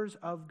members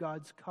of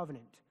God's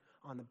covenant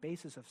on the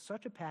basis of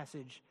such a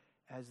passage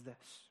as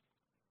this.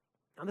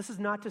 Now, this is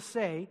not to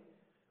say,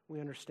 we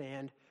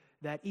understand,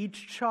 that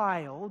each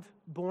child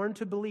born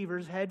to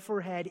believers head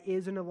for head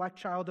is an elect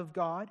child of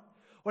God,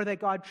 or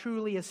that God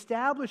truly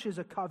establishes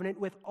a covenant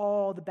with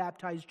all the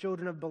baptized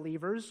children of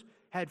believers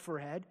head for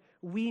head.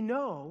 We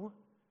know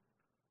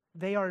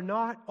they are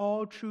not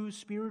all true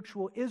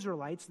spiritual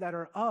Israelites that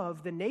are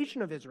of the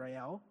nation of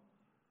Israel.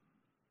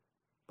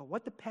 But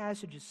what the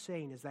passage is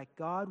saying is that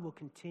God will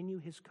continue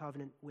his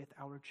covenant with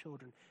our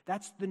children.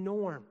 That's the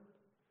norm.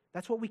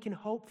 That's what we can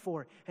hope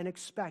for and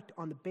expect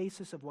on the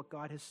basis of what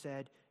God has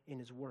said in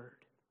his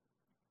word.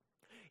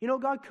 You know,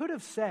 God could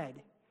have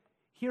said,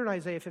 here in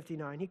Isaiah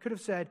 59, he could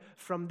have said,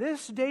 from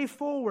this day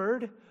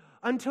forward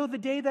until the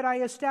day that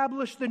I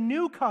establish the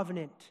new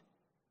covenant,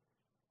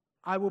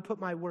 I will put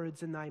my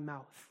words in thy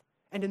mouth,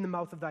 and in the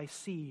mouth of thy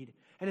seed,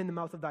 and in the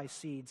mouth of thy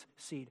seed's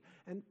seed.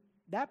 And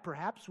that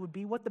perhaps would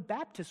be what the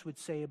Baptists would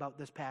say about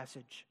this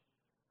passage.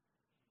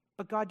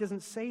 But God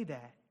doesn't say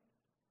that.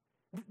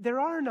 There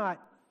are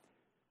not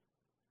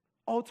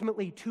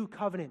ultimately two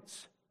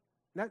covenants.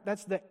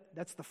 That's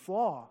the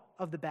flaw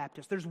of the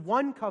Baptist. There's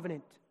one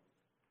covenant.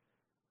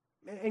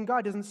 And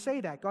God doesn't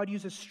say that. God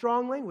uses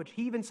strong language.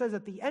 He even says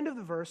at the end of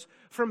the verse,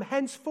 from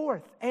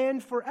henceforth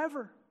and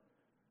forever.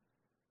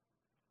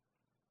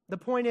 The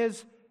point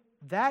is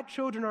that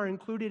children are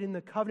included in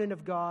the covenant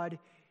of God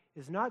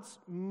is not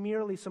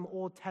merely some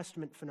Old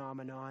Testament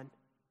phenomenon.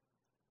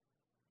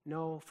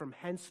 No, from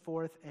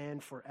henceforth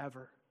and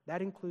forever.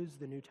 That includes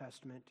the New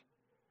Testament.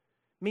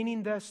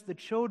 Meaning thus, the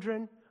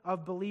children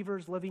of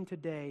believers living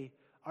today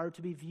are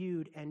to be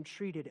viewed and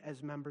treated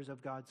as members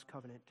of God's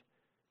covenant,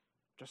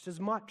 just as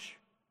much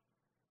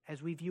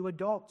as we view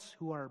adults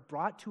who are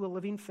brought to a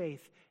living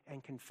faith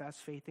and confess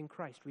faith in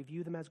Christ. We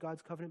view them as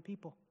God's covenant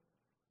people.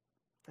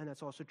 And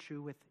that's also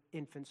true with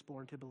infants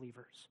born to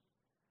believers.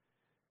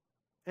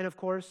 And of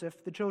course,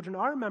 if the children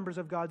are members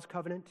of God's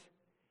covenant,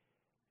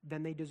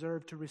 then they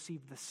deserve to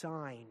receive the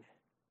sign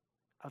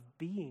of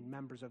being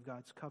members of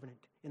God's covenant.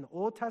 In the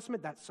Old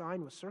Testament, that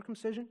sign was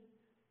circumcision.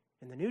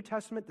 In the New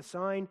Testament, the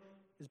sign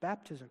is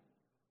baptism.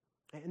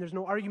 And there's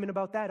no argument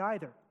about that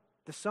either.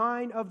 The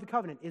sign of the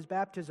covenant is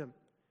baptism.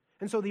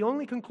 And so the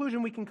only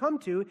conclusion we can come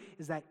to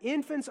is that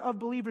infants of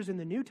believers in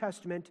the New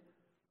Testament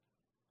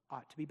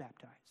ought to be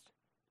baptized.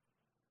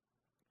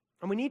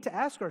 And we need to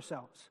ask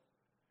ourselves,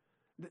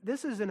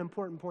 this is an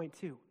important point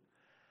too.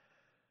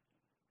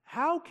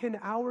 How can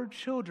our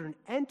children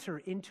enter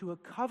into a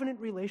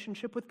covenant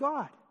relationship with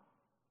God?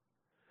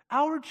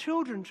 Our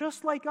children,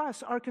 just like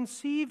us, are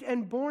conceived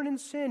and born in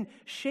sin,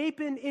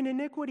 shapen in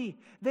iniquity.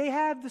 They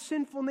have the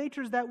sinful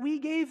natures that we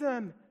gave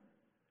them.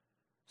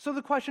 So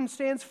the question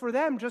stands for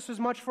them just as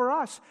much for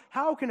us.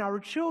 How can our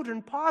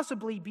children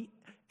possibly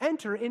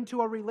enter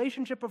into a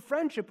relationship of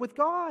friendship with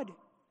God?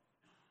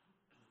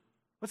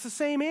 What's the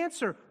same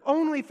answer?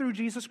 Only through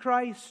Jesus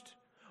Christ.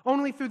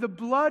 Only through the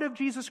blood of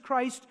Jesus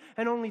Christ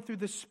and only through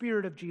the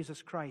Spirit of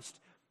Jesus Christ.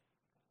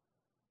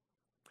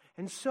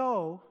 And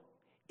so,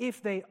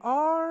 if they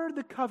are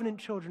the covenant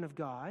children of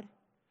God,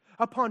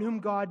 upon whom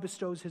God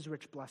bestows his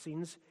rich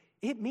blessings,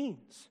 it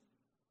means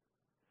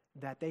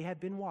that they have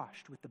been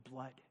washed with the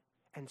blood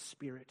and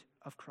Spirit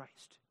of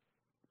Christ.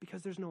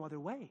 Because there's no other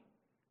way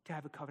to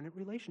have a covenant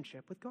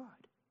relationship with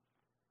God.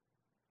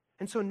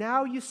 And so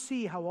now you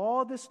see how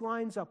all this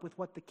lines up with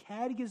what the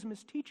Catechism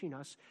is teaching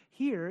us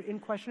here in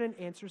question and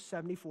answer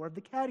 74 of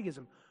the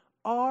Catechism.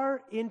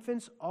 Are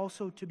infants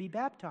also to be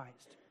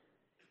baptized?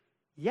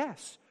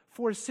 Yes,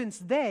 for since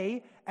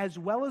they, as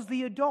well as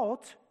the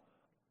adult,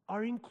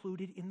 are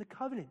included in the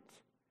covenant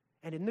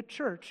and in the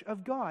church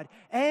of God.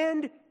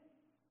 And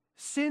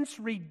since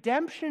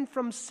redemption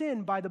from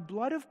sin by the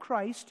blood of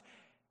Christ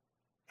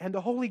and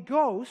the Holy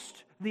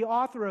Ghost, the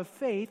author of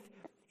faith,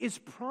 is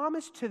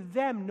promised to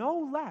them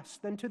no less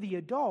than to the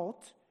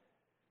adult,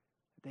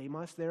 they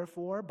must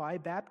therefore, by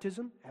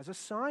baptism, as a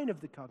sign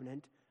of the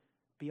covenant,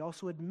 be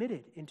also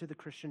admitted into the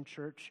Christian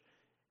church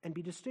and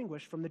be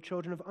distinguished from the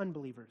children of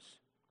unbelievers,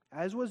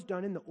 as was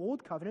done in the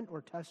Old Covenant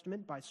or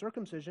Testament by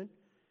circumcision,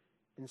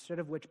 instead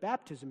of which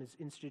baptism is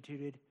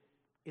instituted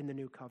in the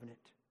New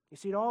Covenant. You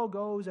see, it all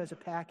goes as a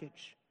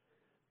package.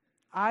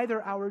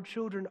 Either our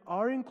children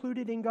are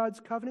included in God's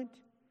covenant,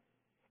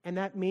 and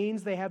that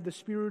means they have the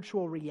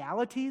spiritual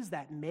realities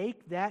that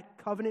make that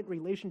covenant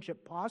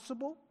relationship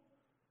possible,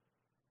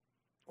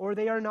 or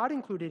they are not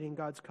included in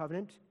God's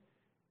covenant,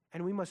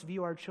 and we must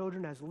view our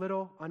children as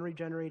little,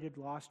 unregenerated,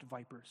 lost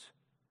vipers.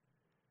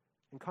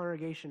 In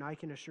congregation, I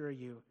can assure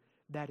you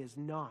that is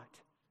not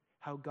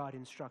how God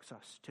instructs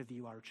us to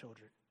view our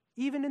children.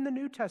 Even in the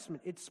New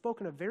Testament, it's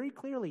spoken of very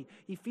clearly.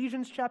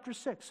 Ephesians chapter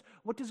 6.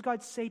 What does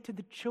God say to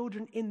the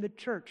children in the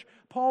church?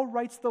 Paul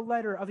writes the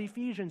letter of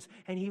Ephesians,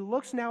 and he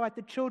looks now at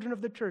the children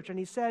of the church, and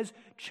he says,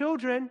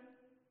 "Children,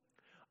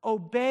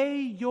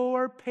 obey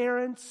your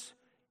parents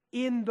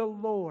in the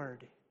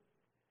Lord."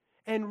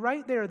 And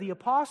right there, the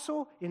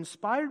apostle,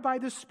 inspired by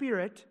the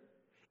Spirit,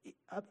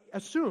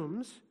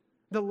 assumes,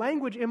 the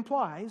language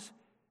implies,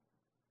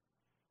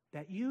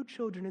 that you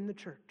children in the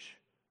church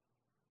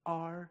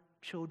are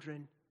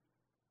children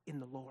in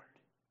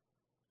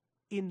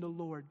the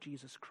Lord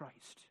Jesus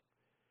Christ.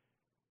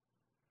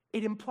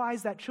 It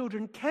implies that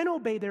children can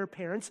obey their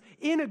parents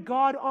in a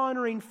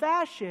God-honoring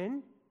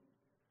fashion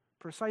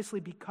precisely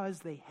because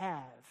they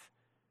have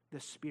the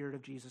Spirit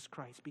of Jesus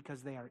Christ,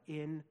 because they are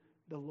in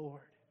the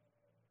Lord.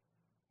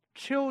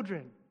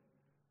 Children,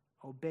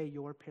 obey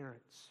your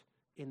parents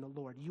in the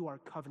Lord. You are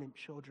covenant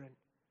children.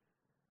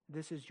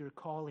 This is your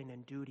calling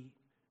and duty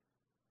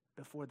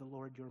before the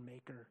Lord your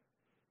Maker,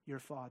 your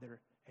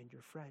Father, and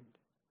your friend.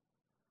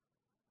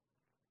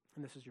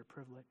 And this is your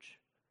privilege.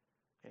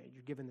 And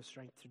you're given the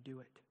strength to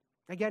do it.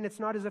 Again, it's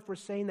not as if we're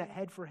saying that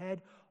head for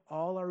head,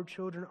 all our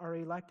children are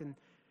elect and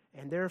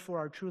therefore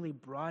are truly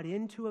brought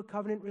into a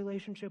covenant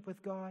relationship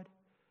with God.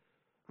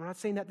 We're not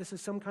saying that this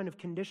is some kind of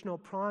conditional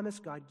promise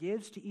God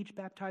gives to each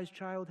baptized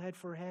child head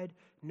for head.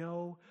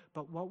 No,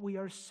 but what we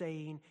are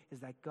saying is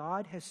that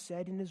God has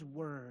said in His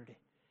Word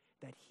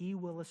that He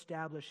will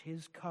establish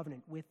His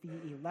covenant with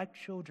the elect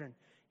children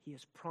He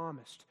has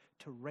promised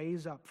to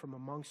raise up from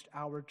amongst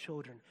our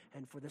children.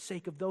 And for the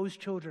sake of those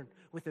children,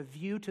 with a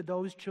view to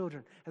those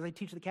children, as I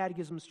teach the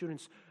catechism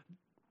students,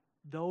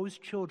 those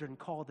children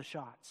call the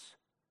shots.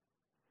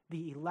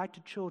 The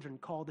elect children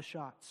call the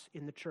shots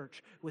in the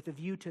church with a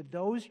view to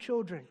those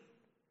children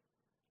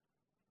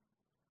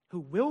who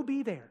will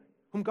be there,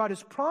 whom God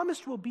has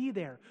promised will be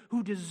there,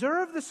 who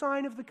deserve the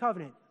sign of the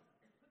covenant.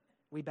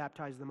 We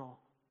baptize them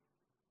all.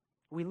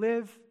 We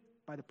live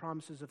by the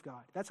promises of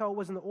God. That's how it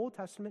was in the Old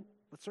Testament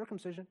with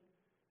circumcision.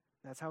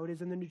 That's how it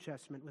is in the New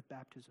Testament with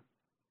baptism.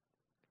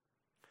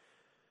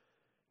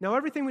 Now,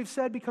 everything we've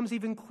said becomes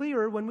even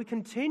clearer when we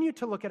continue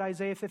to look at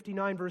Isaiah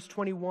 59, verse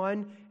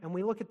 21, and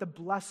we look at the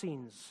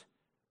blessings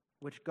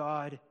which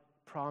God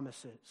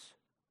promises.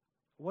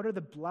 What are the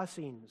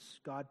blessings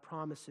God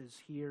promises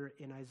here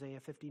in Isaiah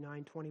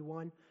 59,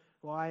 21?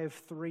 Well, I have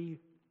three.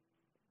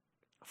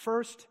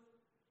 First,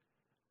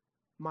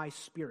 my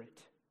Spirit.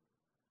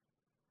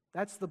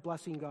 That's the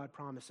blessing God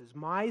promises.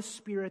 My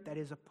Spirit that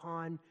is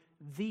upon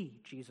thee,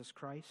 Jesus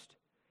Christ.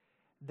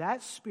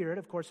 That Spirit,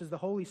 of course, is the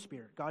Holy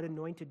Spirit. God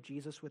anointed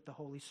Jesus with the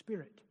Holy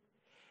Spirit.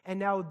 And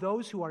now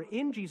those who are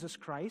in Jesus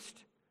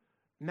Christ,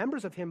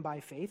 members of Him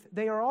by faith,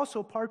 they are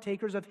also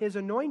partakers of His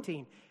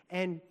anointing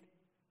and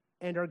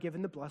are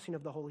given the blessing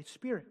of the Holy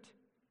Spirit.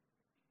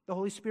 The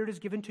Holy Spirit is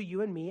given to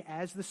you and me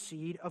as the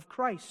seed of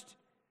Christ.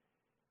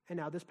 And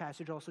now this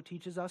passage also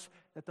teaches us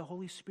that the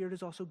Holy Spirit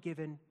is also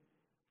given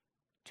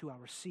to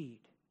our seed.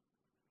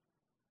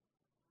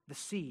 The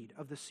seed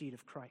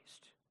of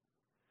Christ.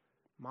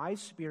 My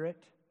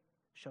Spirit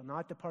shall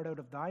not depart out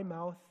of thy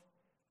mouth,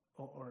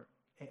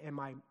 and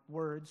my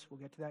words, we'll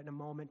get to that in a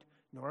moment,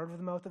 nor out of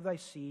the mouth of thy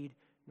seed,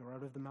 nor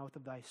out of the mouth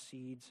of thy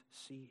seed's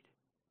seed.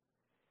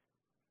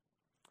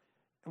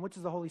 And what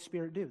does the Holy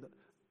Spirit do?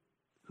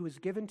 Who is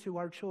given to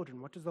our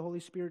children. What does the Holy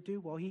Spirit do?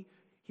 Well, He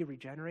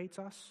regenerates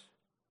us.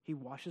 He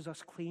washes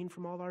us clean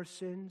from all our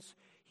sins.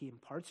 He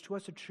imparts to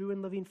us a true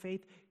and living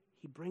faith.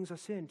 He brings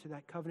us into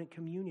that covenant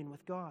communion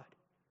with God.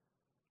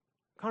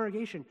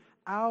 Congregation,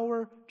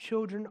 our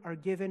children are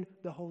given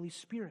the Holy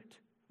Spirit.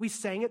 We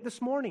sang it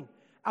this morning.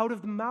 Out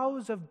of the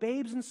mouths of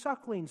babes and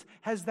sucklings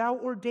hast thou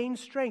ordained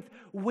strength.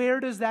 Where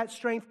does that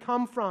strength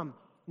come from?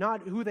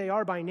 Not who they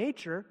are by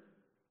nature,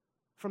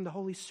 from the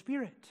Holy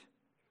Spirit.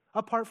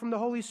 Apart from the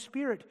Holy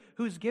Spirit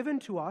who's given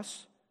to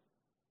us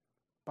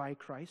by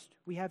Christ,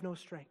 we have no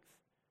strength.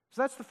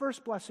 So that's the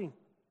first blessing.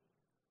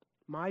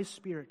 My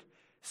Spirit.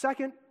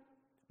 Second,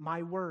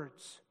 my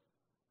words.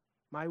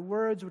 My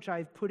words which I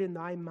have put in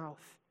thy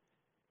mouth,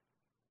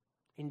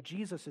 in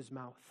Jesus'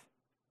 mouth,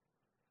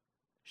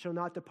 shall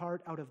not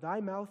depart out of thy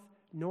mouth,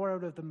 nor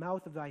out of the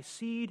mouth of thy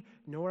seed,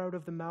 nor out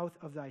of the mouth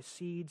of thy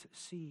seed's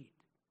seed.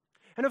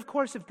 And of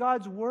course, if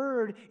God's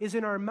word is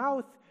in our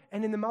mouth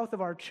and in the mouth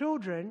of our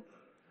children,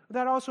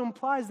 that also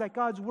implies that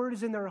God's word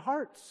is in their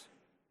hearts.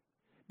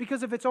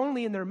 Because if it's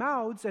only in their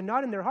mouths and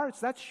not in their hearts,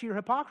 that's sheer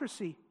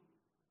hypocrisy.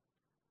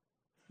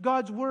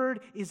 God's word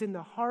is in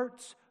the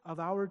hearts of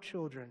our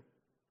children.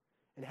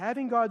 And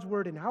having God's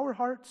word in our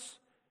hearts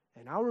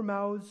and our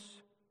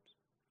mouths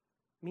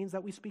means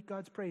that we speak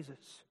God's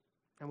praises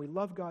and we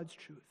love God's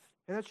truth.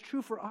 And that's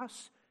true for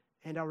us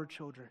and our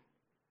children.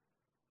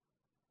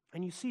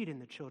 And you see it in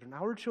the children.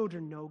 Our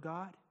children know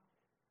God.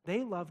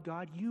 They love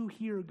God. You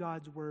hear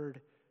God's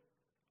word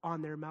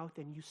on their mouth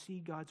and you see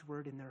God's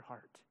word in their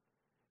heart.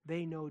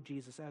 They know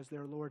Jesus as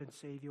their Lord and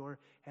Savior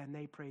and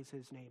they praise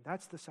his name.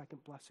 That's the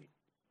second blessing.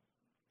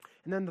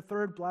 And then the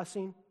third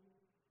blessing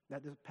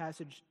that the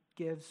passage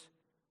gives,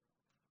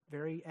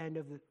 very end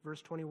of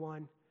verse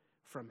 21,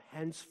 from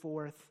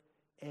henceforth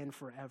and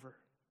forever.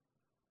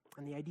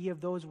 And the idea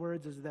of those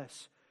words is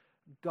this: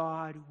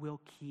 God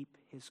will keep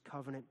his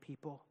covenant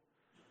people.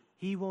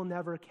 He will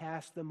never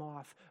cast them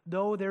off.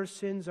 Though their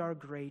sins are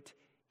great,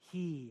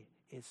 he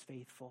is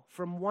faithful.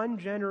 From one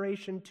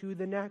generation to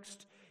the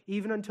next,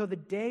 even until the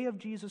day of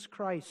Jesus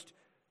Christ,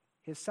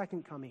 his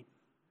second coming,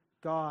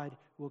 God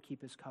will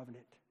keep his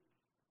covenant.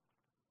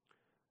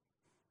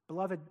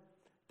 Beloved,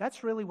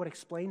 that's really what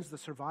explains the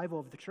survival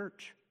of the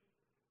church.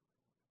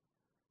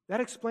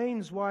 That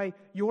explains why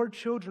your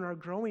children are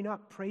growing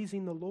up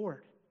praising the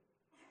Lord.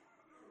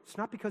 It's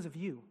not because of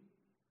you.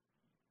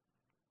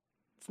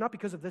 It's not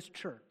because of this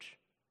church.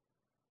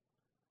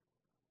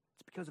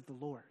 It's because of the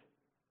Lord.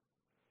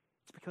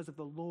 It's because of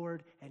the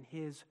Lord and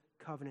his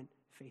covenant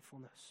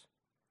faithfulness.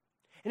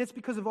 And it's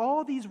because of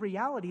all these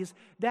realities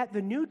that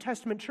the New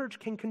Testament church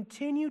can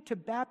continue to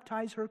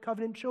baptize her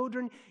covenant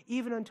children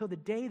even until the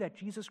day that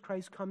Jesus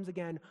Christ comes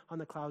again on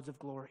the clouds of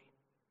glory.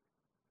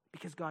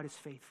 Because God is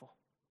faithful.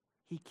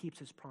 He keeps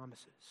his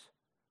promises.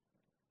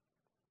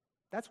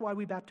 That's why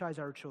we baptize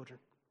our children.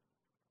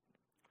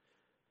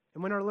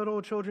 And when our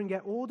little children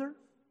get older,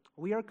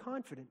 we are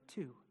confident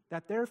too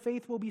that their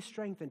faith will be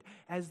strengthened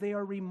as they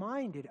are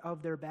reminded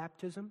of their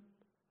baptism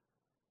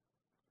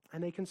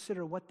and they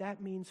consider what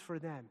that means for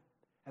them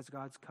as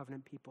God's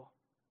covenant people.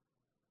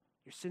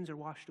 Your sins are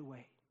washed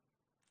away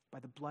by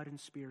the blood and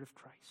Spirit of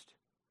Christ.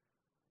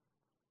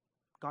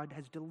 God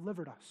has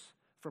delivered us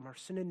from our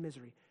sin and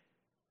misery,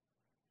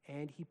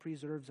 and he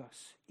preserves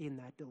us in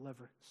that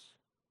deliverance.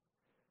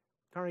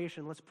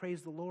 Congregation, let's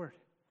praise the Lord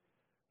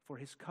for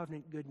his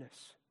covenant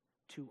goodness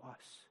to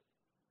us.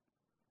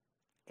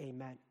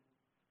 Amen.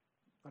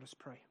 Let us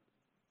pray.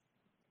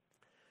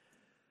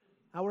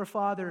 Our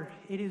Father,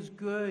 it is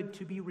good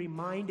to be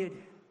reminded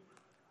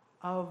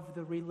of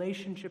the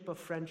relationship of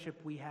friendship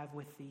we have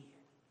with thee.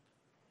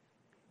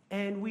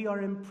 And we are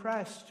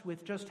impressed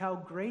with just how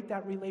great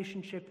that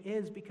relationship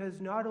is, because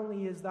not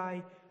only is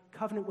thy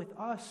covenant with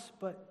us,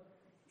 but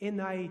in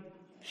thy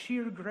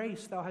sheer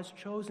grace thou hast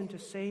chosen to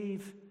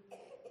save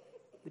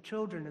the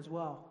children as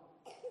well.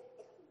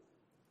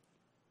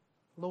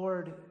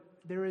 Lord,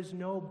 there is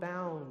no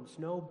bounds,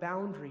 no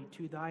boundary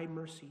to thy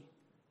mercy.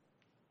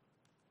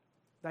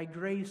 Thy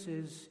grace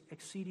is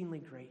exceedingly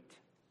great.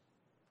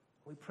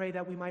 We pray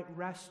that we might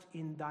rest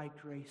in thy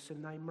grace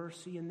and thy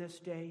mercy in this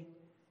day.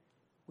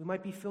 We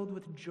might be filled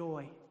with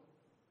joy.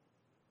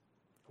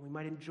 And we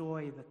might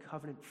enjoy the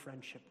covenant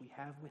friendship we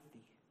have with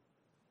thee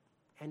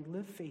and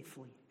live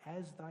faithfully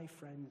as thy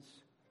friends.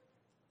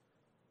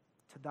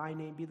 To thy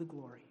name be the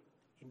glory.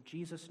 In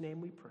Jesus'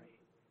 name we pray.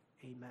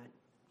 Amen.